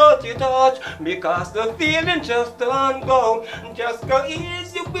moment without your touch. Because the feeling just don't go. Just go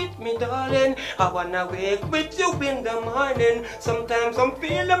easy with me, darling. I wanna wake with you in the morning. Sometimes I'm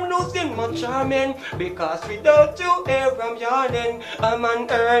feeling I'm losing my charming. Because without you here I'm yawning. A man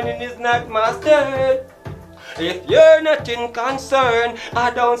earning is not mastered. If you're not in concern,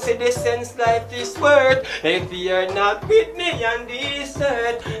 I don't see the sense life is worth. If you're not with me on this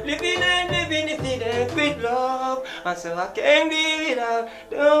earth, living if it ain't with love. And so I can't be without,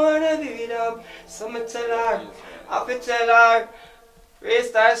 don't wanna be without. So me tell her, I fi tell her,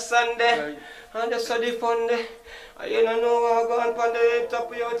 Freestyle Sunday, and just so the fun day. You don't know how I go on the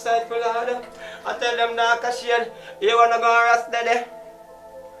top of your outside for ladder. I tell them dark as shade, you wanna go and rest there.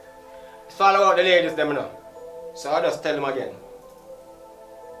 It's all about the ladies them now. So I just tell them again.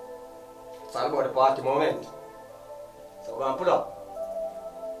 It's all about the party moment. So we're gonna put up.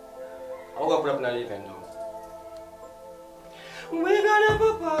 I'm gonna put up in the event now. We're gonna have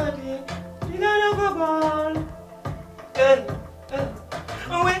a party, we're gonna have a ball. Hey, hey.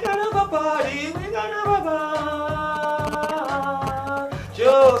 We're gonna have a party, we're gonna have a ball.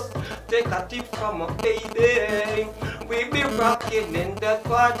 Just take a tip from my baby. We be rocking in that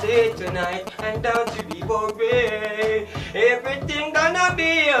party tonight, and don't you be worried. Everything gonna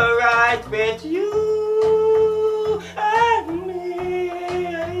be alright with you and me.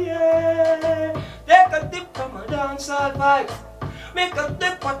 Yeah. Take a tip from my dancehall vibes. Make a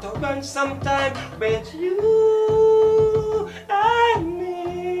tip for to run sometime with you and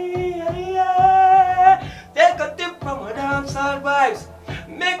me. Yeah. Take a tip from my dancehall vibes.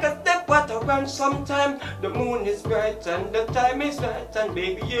 Make a step what to run sometime. The moon is bright and the time is right, and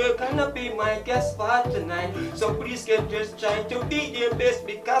baby you're gonna be my guest for tonight. So please get just try to be your best,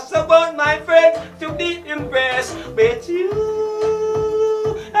 because I want my friends to be impressed with you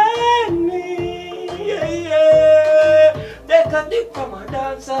and me. Yeah, yeah. Take a dip from my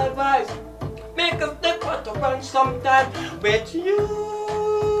dancehall vibes. Make a step what to run sometime with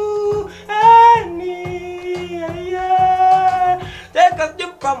you and me. Yeah, yeah. Take a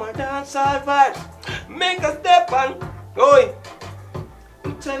dip from my dancehall vibes. Make a step and going.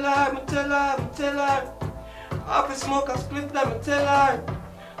 Tell her. I fi smoke a split, let me tell her.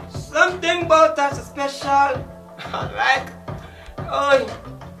 So something about us special. Like, oh,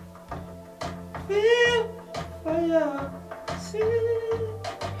 feel fire, see,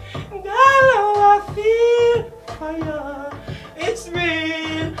 girl, how I feel fire. It's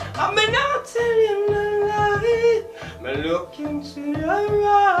real. I'm not telling no lie. Me look into your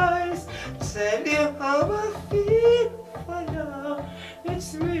eyes, tell you how I feel fire.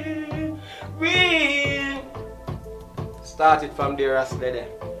 It's real, real. Started from there, as there.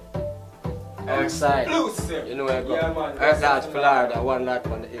 Outside. Exclusive. You know where I go? Yeah, man. That's Florida, one night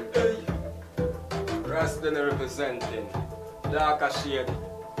on the hill. Raston representing Darker Shade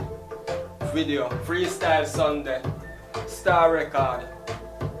Video Freestyle Sunday Star Record.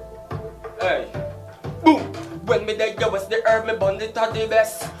 Hey, boom! When me there, you was the herb, me bond it at the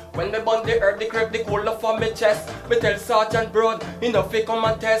best. When me bond the herb, the crepe, the cooler for me chest. Me tell Sergeant Broad, enough fi come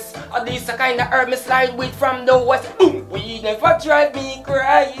and test. And this a kind of herb me slide with from the west. Boom! We never drive me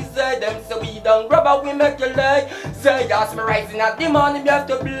crazy. Them so we don't grab out, we make you lie. Say, as me rising at the morning, you have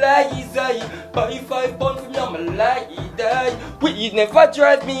to blaze. Buy 5 pounds from your lady. We never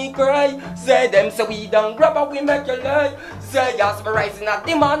drive me crazy. Say, them so we don't grab out, we make you lie. Say, as me rising at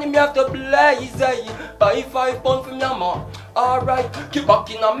the morning, you have to blaze. Buy 5 pounds from your mom. Alright, keep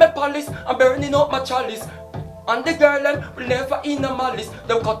walking on my palace, I'm burning up my chalice. And the girl them will never in a malice.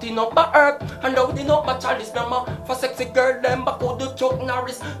 Them cutting up my herb and loading up my chalice. Them for sexy girl them back out the Chuck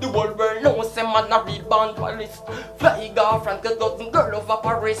Norris. The whole world knows them man a real band police. Fly girlfriend get dozen girl over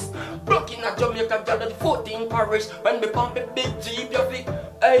Paris. Blocking a Jamaica girl at 14 parish. When me pump a big jeep you think,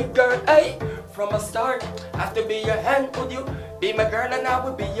 hey girl, hey. From a start, have to be your hand, would you? Be my girl and I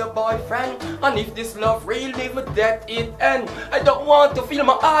will be your boyfriend. And if this love real, live with that it end. I don't want to feel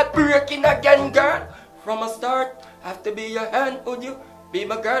my heart breaking again, girl. From a start, have to be your hand, would you? Be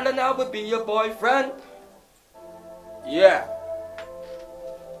my girl and I will be your boyfriend. Yeah.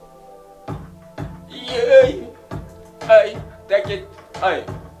 Yeah. Hey, take it. Hey,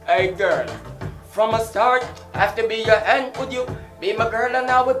 hey girl. From a start, have to be your hand, would you? Be my girl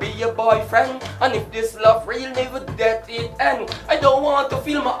and I will be your boyfriend. And if this love real, live with that it end. I don't want to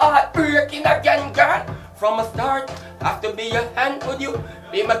feel my heart breaking again, girl. From a start, have to be your hand, would you?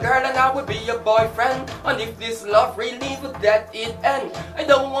 Be my girl and I will be your boyfriend. And if this love real, live with that it end. I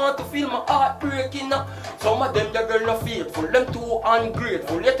don't want to feel my heart breaking up. Some of them the girl not faithful, them too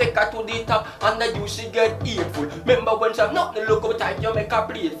ungrateful. You take her to the top and then you she get hateful. Remember when she have nothing to look up type, you make her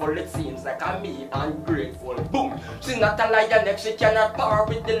playful. It seems like I'm me ungrateful. Boom, she's not a lion, next she cannot par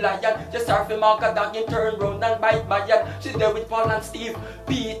with the lion. Just her fi mark a dog and turn round and bite my hand. She's there with Paul and Steve,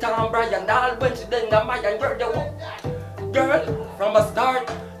 Peter and Brian. All when she then a Mayan girl, they walk. Girl, from a start,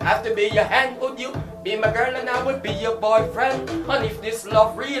 have to be your hand, would you? Be my girl and I will be your boyfriend. And if this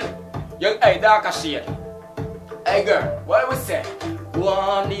love real, young hey Darker Shade. Hey girl, what we say? Go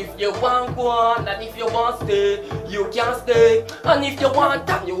on if you want, go on. And if you want stay, you can stay. And if you want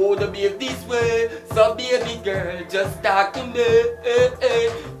time, you would behave this way. So baby girl, just talk to me.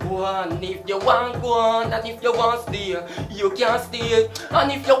 Go on if you want, go on. And if you want stay, you can stay.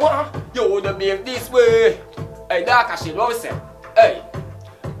 And if you want, you would behave this way. Hey Darker Shade, what we say? Hey,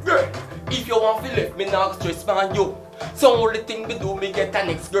 girl, if you want to left me now stress man you. So only thing me do, me get an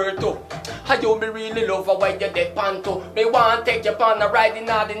ex-girl too. I do me really love her while you dead panto. Me want take you on a ride in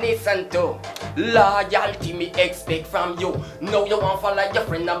all the Nissan too. Loyalty me expect from you. Now you want follow your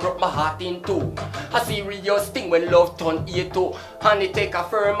friend and broke my heart in two. A serious thing when love turn A2. And it take a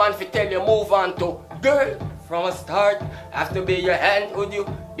firm man fi tell you move on to. Girl, from a start, have to be your hand, would you?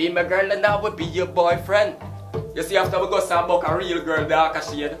 Be my girl and I will be your boyfriend. You see after we go some about a real girl, Darker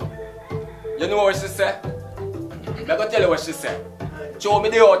Shade. You know what she said? I'm gonna tell you what she said. Show me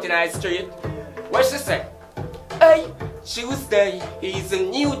the out in the street. What she said? Hey, Tuesday is a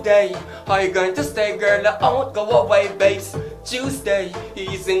new day. Are you going to stay, girl? I won't go away, babes. Tuesday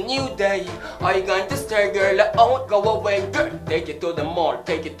is a new day. Are you going to stay, girl? I won't go away, girl. Take it to the mall,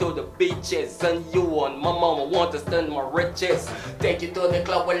 take it to the beaches. And you and my mama want to spend my riches. Take it to the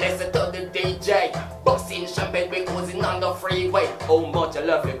club and listen to the DJ. Busting champagne because it's on the freeway. Oh, much I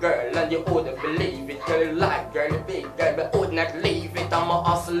love you, girl, and you wouldn't believe it. Girl, like, girl, big girl, but would not leave it. I'm a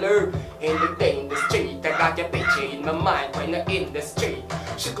hustler in the day in the street. I got your picture in my mind when I'm in the street.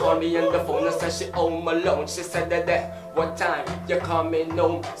 She called me on the phone and said she home alone. She said that what time you coming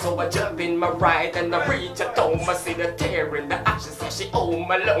home? So I jump in my ride and I reach at home. I see the tear in the eyes. She said she home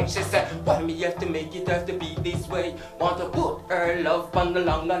alone. She said, why me have to make it have to be this way? Want to put her love on the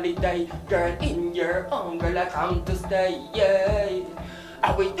long holiday. Girl, in your own girl, I come to stay, yeah.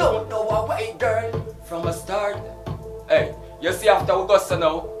 And we don't know our way, girl, from a start. Hey, you see after we go so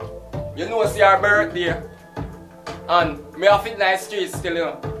now, you know it's your birthday. And me off in nice streets still, you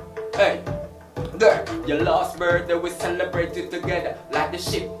know. Hey, girl, your last birthday we celebrated together. Like the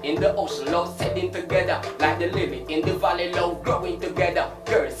ship in the ocean, love setting together. Like the lily in the valley, love growing together.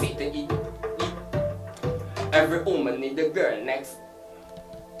 Girl, sit and eat. Every woman need a girl next.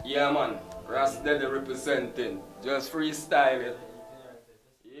 Yeah, man. Ras Daddy representing. Just freestyle it.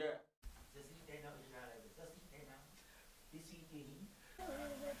 Yeah.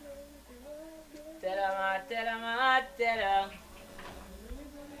 Tell her.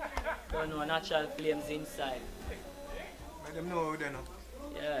 Don't know natural flames inside. Let them know they know.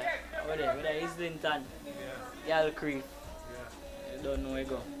 Yeah, over there, Islington. Yeah. Gal Creef. Yeah. You don't know where you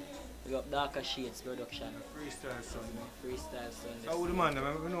go. We got Darker Shades production. Freestyle Sunday. Freestyle Sunday. So who the man, I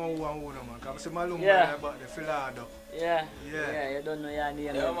know who and who the man. Because I see my lumba Yeah. about the Filado. Yeah. Yeah. Yeah, you don't know your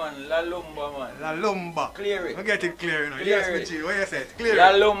name. Yeah, man, La Lumba, man. La Lumba. Clear it. I get it clear, you know. Clear Yes, it. Michi. What you say? Clear La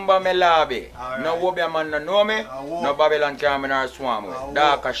it. Lumba me lobby. Alright. No Wobia man no know me. Wo. No Babylon come in our swamp with. Wo.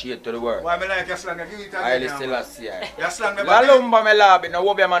 Darker shade to the world. Why me like your slang? Give it again. I yeah, still man. a see. Your slang me La back. Lumba me lobby. No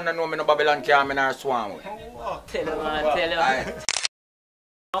Wobia man no know me. No Babylon come in our swamp with. Oh. Tell her, man, tell her.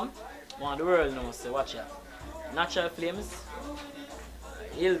 Aye. Want the world knows, so watch out. Natural Flames,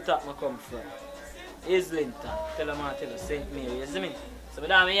 Hilltop I come from. Islington, tell her, man, tell her, St. Mary, you see me? So we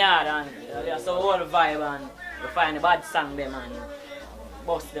down my yard and there's some whole vibe and we find the bad song them and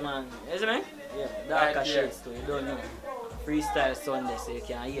bust them and, you see me? Yeah, Darker Right, yeah. Shades too, you don't know. Freestyle Sunday so you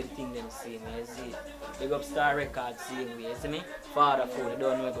can hear the thing them sing, you see. Big up Star Records sing me, you see me? Father Fool, you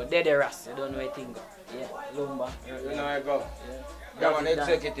don't know it go. Dead Ras, you don't know it thing go. Yeah, Lumba. You know I go. Yeah. Yeah, man, David Dan.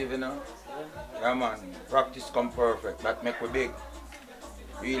 executive, you know. Yeah, man. Practice come perfect. That make we big.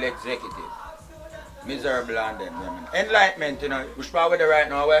 Real executive. Miserable on them, yeah, man. Enlightenment, you know. Which part with the right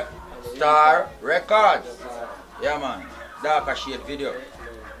now, where? Star Records. Yeah, man. Darker shade video.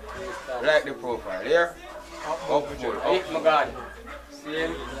 Like the profile, here. Up full. Hey, my God. See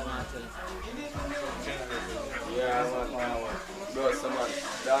him? Yeah, man. Bro, so man.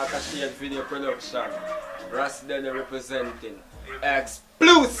 Darker shade video production. Ras Daddy representing.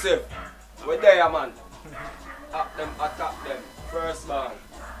 Exclusive. We're there, man. Up them, attack them. First band.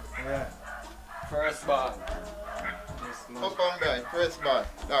 Yeah. First band. Yes, man. Up on guy, first bar,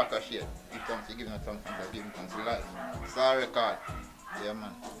 Darker Shade. He comes to give him something to give him comes to life. Star Record. Yeah,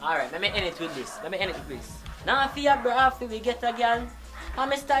 man. Alright, let me end it with this. Now for your bra, we get a girl. I'm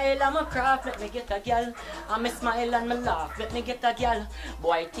my style and my craft, let me get a girl. I'm my smile and my laugh, let me get a girl.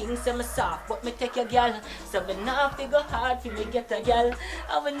 Boy, things I'm soft, but me take a girl. So we now figure hard for me get a girl.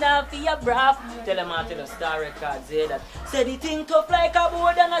 I will now for your bra. Tell them out to the Star Records, say that. Say the thing tough like a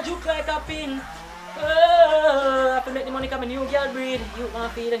board and a juke like a pin. Oh, I have to make the money come a new girl breed. You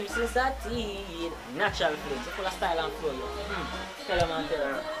want to feed and you since that teeth. Natural flames, full of style and flow. Tell them out, tell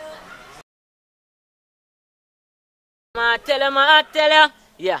them. Tell her.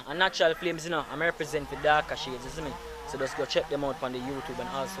 Yeah, and Natural Flames, you know, I'm representing for Darker Shades, you see me? So just go check them out on the YouTube and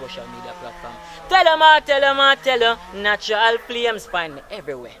all social media platforms. Tell her. Natural Flames, find me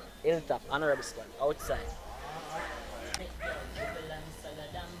everywhere. Hilltop, Honorable Squad, outside.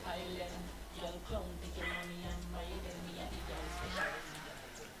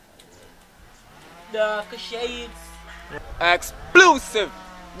 Darker Shades. Exclusive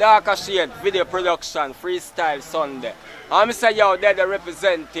Darker Shade video production freestyle Sunday. I'm say yo, they're the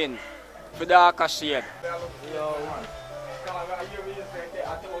representing for Darker Shade.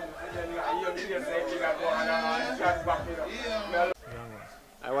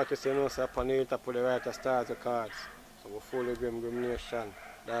 I want to say no sir, upon the top of the writer Starz Records. So we follow Grim Nation,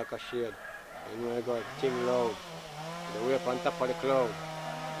 Darker Shade. You know I got King Loud. The way up on top of the cloud.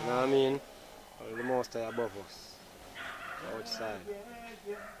 You know what I mean? All the most are above us. Outside.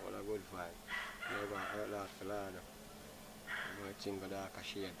 All a good vibe. Never outlaw for ladder. You know I think of Darker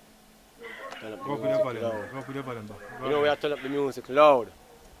Shade. Turn up the Go up with music the volume. loud. Go up with the volume. You know we have to turn up the music loud.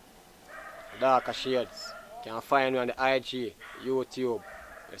 Darker Shades. You can find me on the IG, YouTube.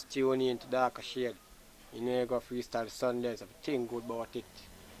 Just tune in to Darker Shade. You know you go freestyle Sundays. Everything good about it.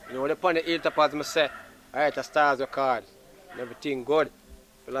 You know, upon the Hilltop as I say, I write a Starz Records. Everything good.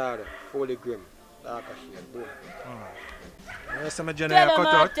 Florida, fully grim. Darker Shade, boom. Yes, I'm a general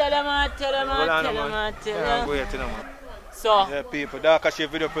cut out. Tell her. Yeah, go ahead, tell them. So, Yeah, people, Darker Shade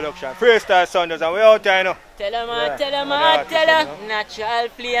video production. Freestyle Sundays and we out here, you know. tell Yeah. her. Natural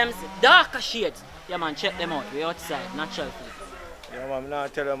Flames, Darker Shades. Yeah man, check them out, we outside, Natural Flames. Yeah, man, now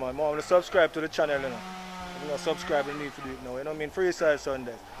tell them, man. Mom, subscribe to the channel, you know. If you don't subscribe, you need to do it now. You know what I mean? Freestyle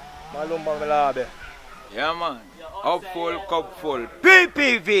Sundays. Malumba Malabe. Yeah, man. Upful, cupful.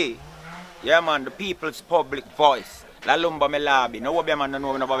 PPV. Yeah, man. The people's public voice. La Lumba me lobby. No Wobia man no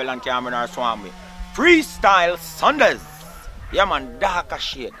no Babylon Cameron or Swami. Freestyle Sundays. Yeah, man. Darker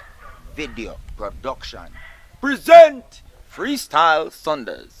Shade. video production. Present Freestyle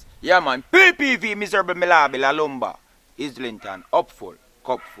Sundays. Yeah man, PPV Miserable Milabi La Lumba. Islington, upful,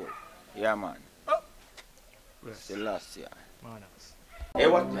 cupful. Yeah man. Celestia. Hey,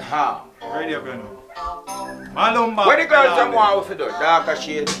 what? How? Ready up, you know. Malumba. Where the girls them want to do? Darker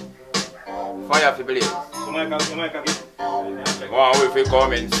shade. Fire for blaze. Jamaica. Want we fi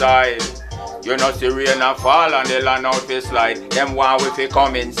come inside. You know see rain and fall and the land out fi slide. Them want we fi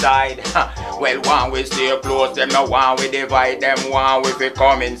come inside. Well, want we stay close. Them no want we divide. Them want we fi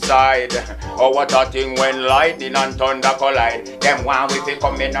come inside. Oh, what a thing when lightning and thunder collide. Them want we fi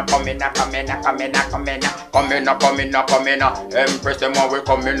come in. Empress them when we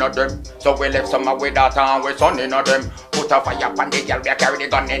come in at them. So we left some with that and we son in at them. Put a fire on the girl, we carry the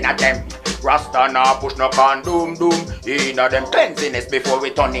gun in at them. Rasta now push no can doom. In a them cleansiness before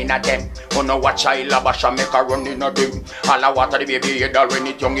we turn in at them. Oh no watch I labasha make a run in at them. All a water the baby head when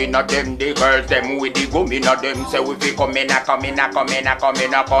it young in at them. The girls them with the gum in at them. Say we fi come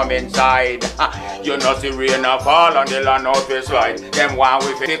inside. You know see rain a fall and the land out we slide. Them want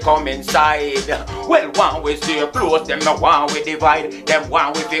we fi come inside. Well want we stay close. Them no want we divide. Them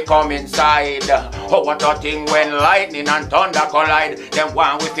want we fi come inside. Oh what a thing when lightning and thunder collide. Them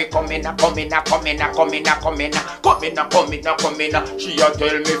want we fi come in. She a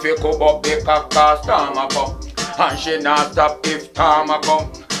tell me fi come up the cause storm a come. And she not stop if storm a come.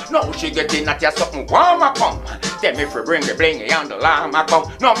 Now she get in at ya something warm a come. Then if we bring the bling and the lamb a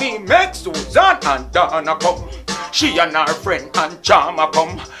come. Now me make Susan and Donna come. She and her friend and charm a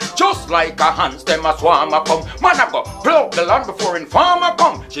come. Just like a hands them a swarm a come. Man a go blow the land before inform a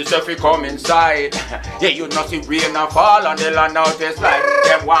come. She say fi come inside. Yeah you know see rain a fall and the land out is slide.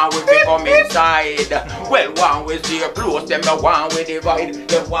 Them want we fi come inside. Well want we stay close. Them no want we divide.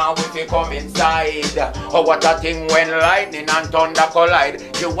 Them want we fi come inside. Oh what a thing when lightning and thunder collide.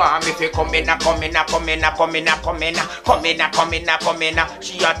 You want me fi come in.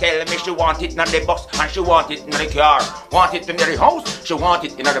 She a tell me she want it in the bus and she want it in the car. Want it in the house. She want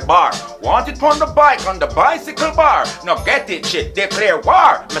it in the bar. Want it on the bike, on the bicycle bar. No get it, shit, declare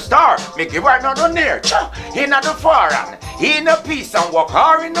war. My star, me give her another near. In the foreign, in a peace and walk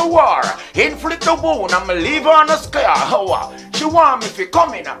her in the war. Inflict the wound and me leave her on the square. She want me fi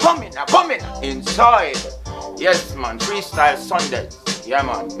come in inside. Yes man, Freestyle Sundays. Yeah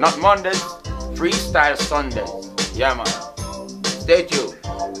man, not Mondays. Freestyle Sundays. Yeah man. Stay tuned.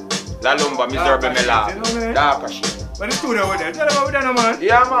 La Lumba, Miserable Mela. Darker shit. But the studio over there, tell them over there no man.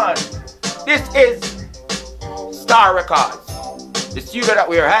 Yeah man, this is Star Records. The studio that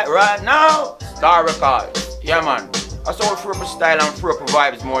we're at right now, Star Records. Yeah man, that's all for style and for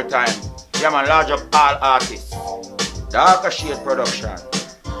vibes more time. Yeah man, large up all artists. Darker Shade Production.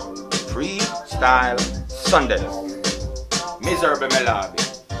 Freestyle Sundays. Miserable Melody.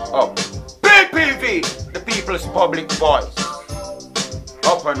 Oh, PPV, the People's Public Voice.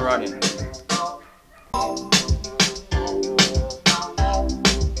 Up and running.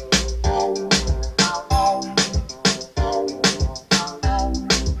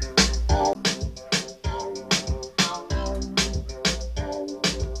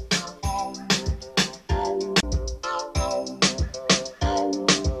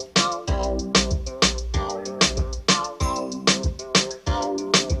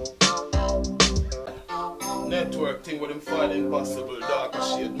 Network thing with them find impossible, Darker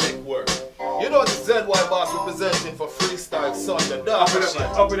Shade make work. You know the ZY boss representing for Freestyle Sunday, Darker Shade.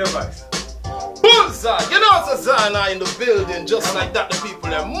 Up with the vibes. Bullseye! You know it's a Zana in the building, just like that. The people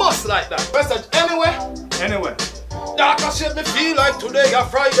they must like that. Message anyway. Darker Shade me feel like today a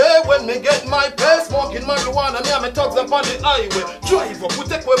Friday when me get my pay, smoking marijuana, me and me thugs up on the highway. Drive up, we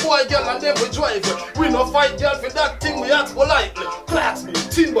take away boy girl and then we drive away. We no fight girl for that thing, we ask politely. Classmate,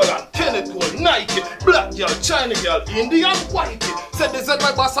 Timberland, Kenneth Gold, Nike, black girl, China girl, Indian, whitey. Said they said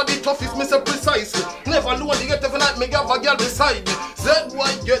my boss are the toughest, me say precisely. Never lonely get every night, me have a girl beside me. Said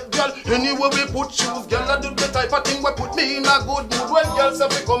why get girl, anywhere we put shoes, girl I do the type of thing we put me in a good mood. When girls say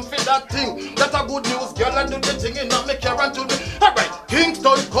we come fit that thing, that a good news, girl I do the thing in a make you run to me. Alright,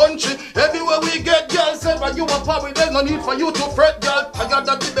 Kingston country, everywhere we get girls said but you a power, there's no need for you to fret, girl. I got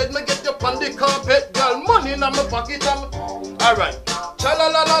that the bed, me get you on the carpet, girl. Money in my pocket, alright.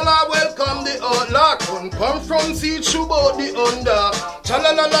 Cha-la-la-la-la, welcome the outlaw. Come from sea, shoe about the under.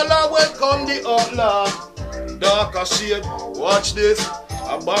 Cha-la-la-la-la, welcome the outlaw. Darker Shade, watch this.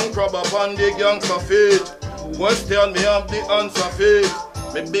 A bank rob upon the gangster fate. Question me have the answer fate.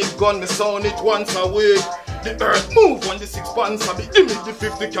 Me big gun, me sound it once a week. The earth move on the 6 Panzer. Me image the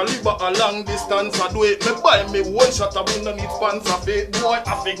 50 caliber a long distance. I do it. Me buy me one shot. I we no need sponsor fate. Boy,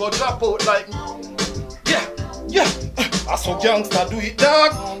 I figure drop out like me. Yeah. I saw gangster do it,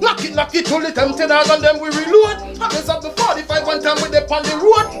 dog. Knock it till it empty, dog, and then we reload. I guess up the 45 one time with them on the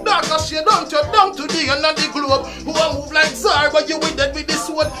road. Dark as shit down to the end of the globe. Who I move like Czar, but you with dead with the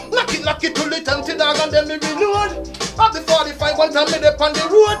sword. Knock it till it empty, dog, and then we reload. At the 45 one time with them on the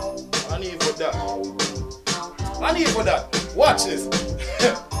road. I need for that. Watch this.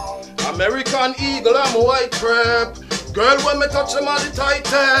 American Eagle, I'm a white crap. Girl, when me touch them all the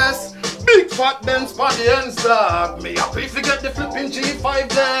tightest. Big fat Benz for the ends, dog. Me happy to get the flipping G5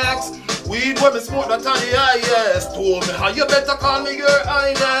 decks. Weed when me smoke that on the highest. Told me how you better call me your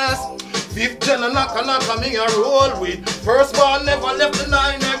highness. 5th gen and knock me a roll with. First one never left the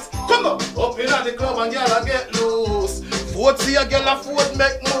 9X. Come up in at the club and girl I get loose. Foot see a girl a foot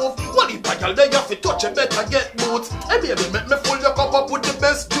make move. What if a girl they have to touch you better get boots. Hey baby make me full your cup up with the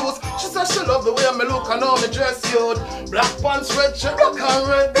best juice. She said she love the way me look and how me dress you. Black pants, red shirt, black and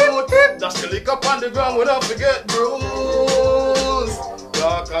red boot. Dash the lick up on the ground without forget bruise.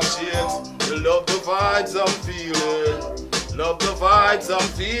 Dark and shades, you love the vibes I'm feeling. Love the vibes I'm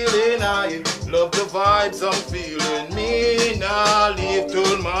feeling, I love the vibes I'm feeling. Me now leave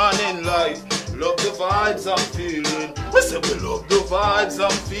till morning light. Love the vibes I'm feeling. We say we love the vibes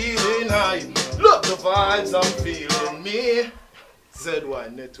I'm feeling, I love the vibes I'm feeling. Me ZY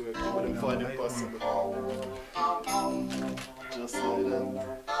Network, you wouldn't find it possible. Just like that.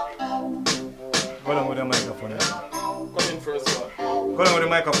 Go down with the microphone. Come in first one. Go down with the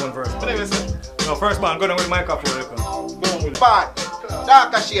microphone first. What do you say? No, first man, go down with the microphone. Go on with it. Bad.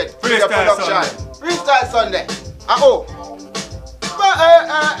 Darker shade. Freestyle Production. Sunday. Freestyle Sunday.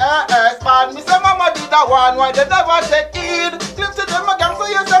 Man, me say mama did that one, why they never take it? Clip to them a gang, so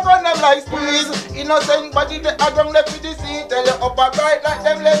you say run them like squeeze. Innocent body, they are drunk left with the seat. Tell you up and right like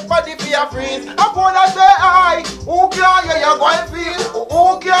them left body fear freeze. I wanna say I, who care you, you go and feel.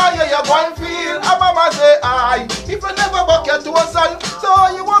 Who care you, you go and feel. And mama say I, if you never buck your to a son, so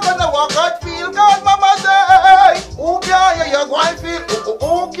you want gonna walk out feel. God mama say I, who care you, you go and feel.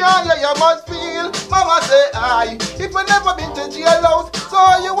 Who care you, you must feel. Mama say I, if you never been to jail house, so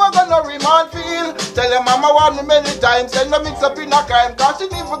you were gonna remand feel. Tell your mama want me many times, and no mix up in a crime. Cause she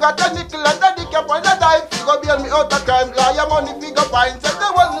never got a nickel and a dick up on a dime. She go bail me out of crime, lawyer money figure fine. Said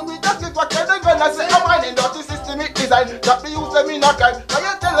they want me just if I can, they gonna say I'm an dirty systemic design. That they use them in a crime. Now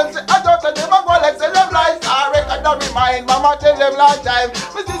you tell them say I don't tell them I go like say them lies. I record and remind, mama tell them long time.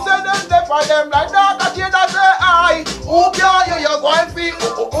 Me see say them step for them like dog, I hear that say I. Who care you, you go and feel.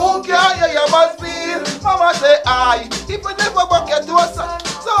 Who care you, you must feel. Mama say I. If you never walk your door,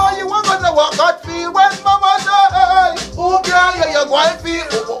 so you were gonna walk out feel. When mama say I. Who care you, you go and feel.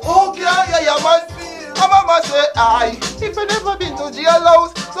 Who care you, you must feel. Mama say I. If you never been to jail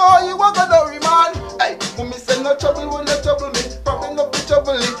house, so you were gonna remand. Hey, me say no trouble will not trouble me. Probably not be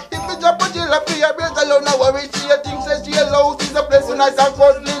trouble me. If you drop a jail up here, break alone, no worry. See your things say jail house is a place nice and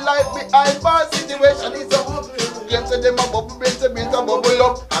cuddly. Life behind bar situation is a claim say them a bubble, brain say bills a bubble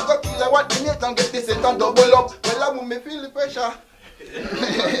up. I go kill a what in it and get this and double up. Well, I want me feel the pressure.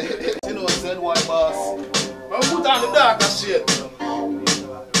 You know, ZY boss. I'm put on the darker shade.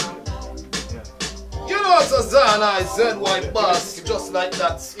 You know, it's a Zana, ZY boss. Just like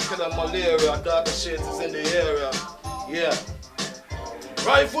that, sicker than malaria. Darker shades is in the area. Yeah.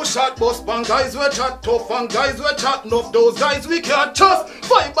 Rifle shot, bust pan guys we chat tough and guys we chat enough. Those guys we can't trust.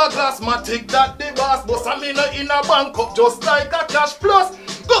 Fiberglass matic that the boss bust. I'm in a bank up just like a cash plus.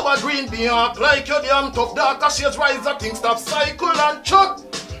 Cover green beyond like you damn tough. Darker shades rise a thing stop cycle and chuck.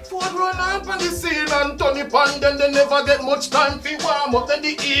 Ford run up on the scene and turn it on. Then they never get much time for warm up. Then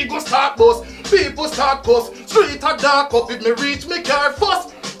the ego start bust. People start cuss. Street a dark up if me reach me car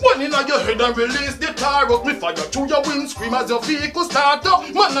first. One in your head and release the tar up. Me fire through your windscreen as your vehicle start up.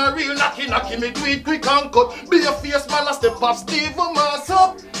 Man a real knocky me do it quick and cut. Be a face man a step up Steve mass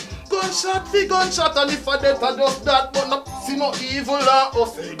up. Gunshot for gunshot and if I death I just that. But no see no evil or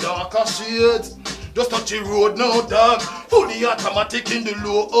us. Hey darker shades. Just touch the road now, dog. Fully automatic in the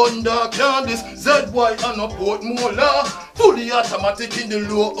low under. Candice, ZY and a port molar. Fully automatic in the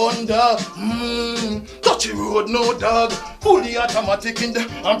low under. Touch the road now, dog. Fully automatic in the.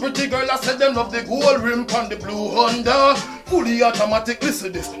 And pretty girl, I said them love the gold rim and the blue Honda. Fully automatic,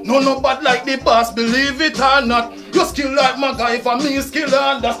 listen this. No bad like the boss, believe it or not. You skill like MacGyver, me skill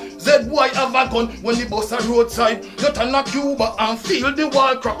and that. ZY have a gun when the bus a roadside. You turn a Cuba and feel the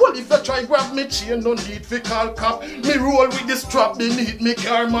wall crack. Well, if you try grab me chain, no need for call cop. Me roll with the strap beneath me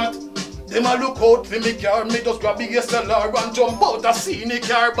car mat. Them a look out for me car, me just grab the SLR and jump out a scenic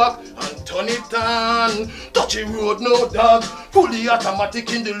car back and turn it on. Touch the road, no dog. Fully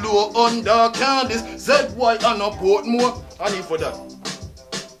automatic in the low under. Candice, ZY and a Portmore. And if for that,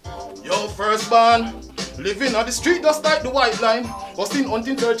 yo first born, Living on the street just like the white line. Busting,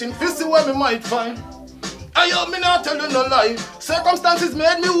 hunting, searching, see where me might find. I me not tell you no lie. Circumstances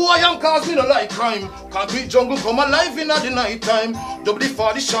made me who I am, cause me no like crime. Concrete jungle come alive in the night time. Double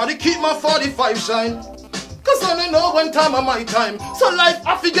 40 shawty keep my 45 shine. Cause I don't know when time of my time. So life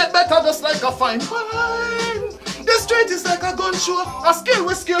I forget better just like a fine wine. The street is like a gun show. A skill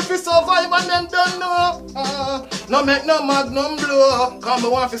with skill for survive and them don't know. No make no magnum blow. Cause me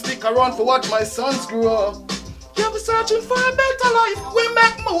want to stick around for watch my sons grow. Yeah, we searching for a better life. We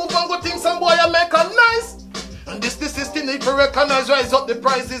make move and go think some boy I make a nice. And this system need to recognize, rise up the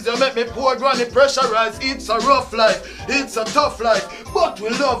prices. You make me poor, granny pressurize. It's a rough life, it's a tough life, but we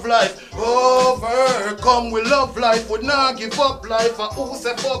love life. Overcome, we love life. We not give up life. Who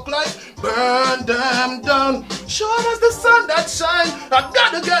say fuck life? Burn them down. Show us the sun that shine. I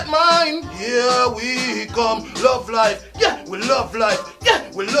gotta get mine. Here we come. Love life. Yeah, we love life. Yeah,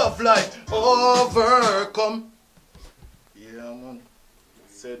 we love life. Overcome. Yeah, man.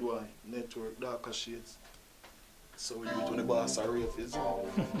 Said why? Network, darker shades. So we do it when the boss are rapists.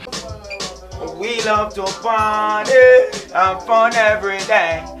 We love to party, have fun every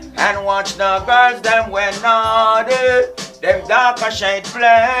day, and watch the girls them when naughty, them darker shade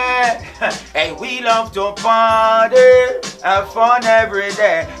play. Hey, we love to party, have fun every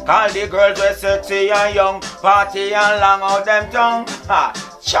day. Call the girls we sexy and young, party and long out them tongue.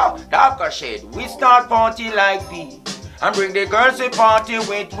 Ha, chow, darker shade. We start party like P, and bring the girls to party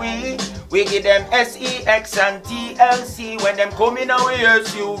with we. We give them SEX and TLC when them come in our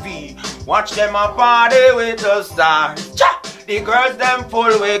SUV. Watch them a party with the stars. Cha! The girls them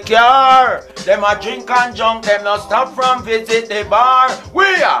full with care. Them a drink and junk, them not stop from visit the bar. We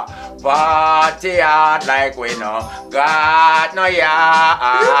are party hard like we no got no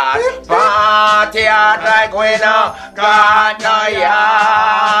yard. Party hard like we no got no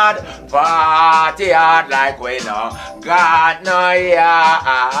yard. Party hard like we no got no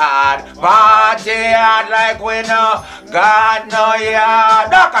yard. Party hard like we no got no yard.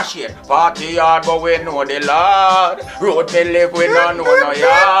 Darker shade. Party hard but we know the Lord. Road me live we no know no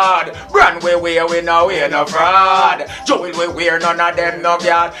yard. Brand we wear we no wear no fraud. Joel we wear none of them no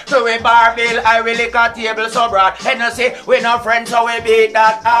yard. So we bar bill I will lick a table so broad. And you say we no friends so we beat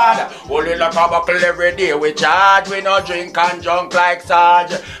that hard. Only like a buckle every day we charge. We no drink and junk like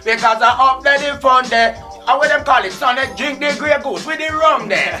Sarge. Because I up there the fun there. And what them call it, son, they drink the Grey Goose with the rum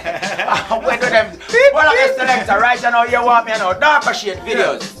there. Where do them, well, I'm selector, right now, you want me, you know, darker shade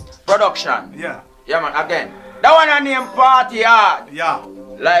videos, production. Yeah. Yeah, man, again. That one I name party hard. Yeah.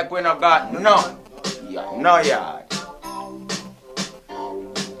 Like we no got none. Yeah, no yard.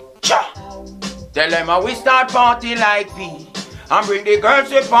 Cha! Tell them we start party like P, and bring the girls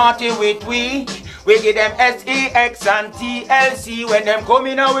to party with we. We give them SEX and TLC when them come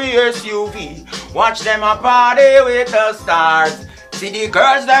in our SUV. Watch them a party with the stars. See the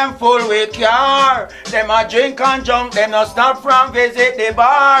girls them full with care. Them a drink and junk, them no stop from visit the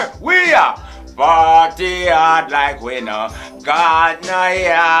bar. We are party hard like we no got no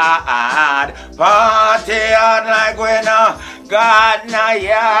yard. Party hard like we no got no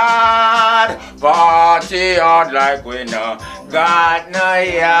yard. Party hard like we no got no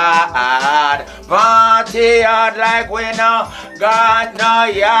yard. Party hard like we no got no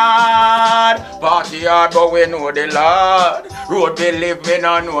yard. Party hard but we know the Lord. Road we live me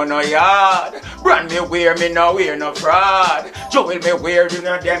no know no yard. Brand me wear me no wear no fraud. Joel me wear you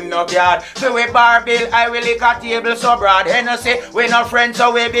know them no yard. So we bar bill I will lick a table so broad. Hennessy we no friends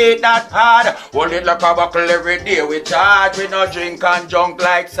so we beat that hard. Hold it like a buckle every day we charge. We no drink and junk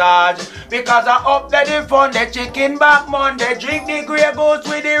like Sarge. Because I up there the fun the chicken back Monday. Drink the Grey Goose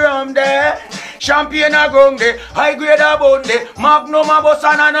with the rum there. Champagne a gung there, high grade a bun there, Magnum a bus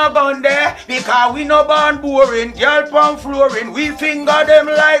and a gun there. Because we no born boring, girl pan flooring, we finger them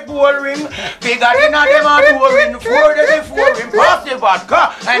like gold ring. Bigger than a them a touring, for the foreign, pass the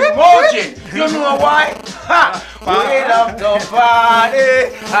vodka and margin. You know why? Ha! We love to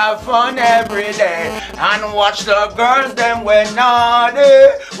party, have fun every day, and watch the girls them when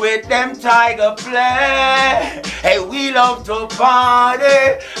naughty, with them tiger play. Hey, we love to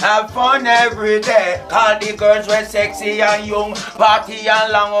party, have fun every day. Call the girls when sexy and young, party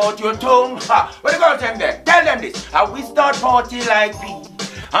and long out your tongue. Ha! What the girls them there? Tell them this. How we start party like P,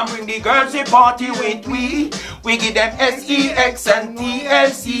 and bring the girls to party with we. We give them SEX and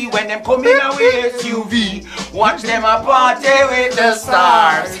TLC when them come in our SUV. Watch them a party with the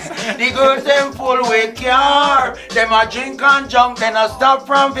stars. The girls them full with car. Them a drink and jump, then a stop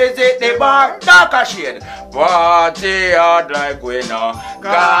from visit the bar. Darker shade. Party hard like we no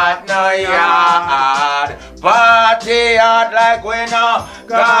got no yard. Party hard like we no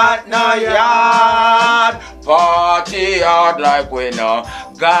got no yard. Party hard like we no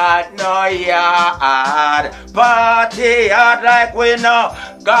got no yard. Party hard like we no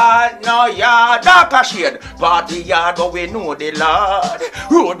got no yard. Darker shade. Party hard but we know the Lord.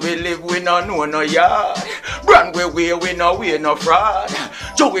 Road we live we no know no yard. Brand we wear we no fraud.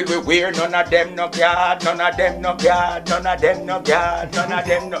 Jewel we wear none of them no yard. None of them no yard. None of them no yard. None of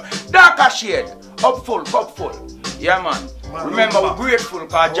them no. Darker shade. Up full. Yeah man. Remember we're grateful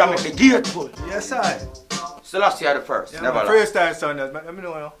because Jamaica the grateful. Yes I. Selassie are the first. Yeah, never lie. Freestyle Sundays, man. Let me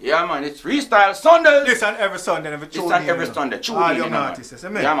know, you know. Yeah man, it's freestyle Sundays. This and every Sunday, every tune This and in, every you know. Sunday. Tune All in, young you know, man. artists,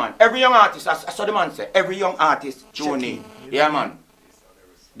 man. Yeah man. Every young artist, I saw the man say, every young artist tune in. Yeah man.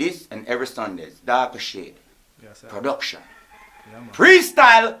 This and every Sundays. Darker Shade. Yes, sir. Production. Yeah, man.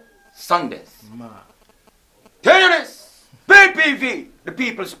 Freestyle Sundays. Man. Tell you this. PPV, the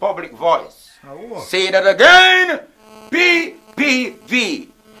people's public voice. Oh, Say that again. PPV.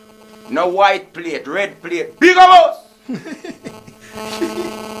 No white plate, red plate. Big of us.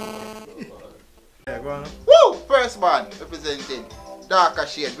 yeah, go on. Woo! First man representing Darker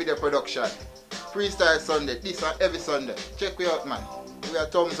Shade Video Production. Freestyle Sunday, this and every Sunday. Check me out, man. Give me a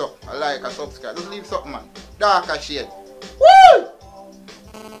thumbs up, a like, a subscribe. Just leave something, man. Darker Shade. Woo!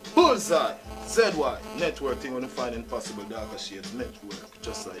 Bullseye. ZY. Network thing when you find impossible Darker Shades network.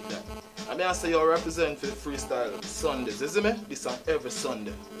 Just like that. And then I say you represent for Freestyle Sundays, isn't it? This on every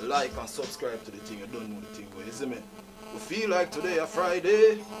Sunday. Like and subscribe to the thing. You don't know the thing, isn't it? We feel like today a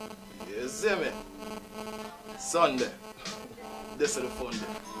Friday. Isn't it? Sunday. This is the fun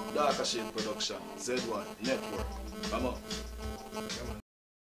day. Darker Shade Production. ZY Network. Come on.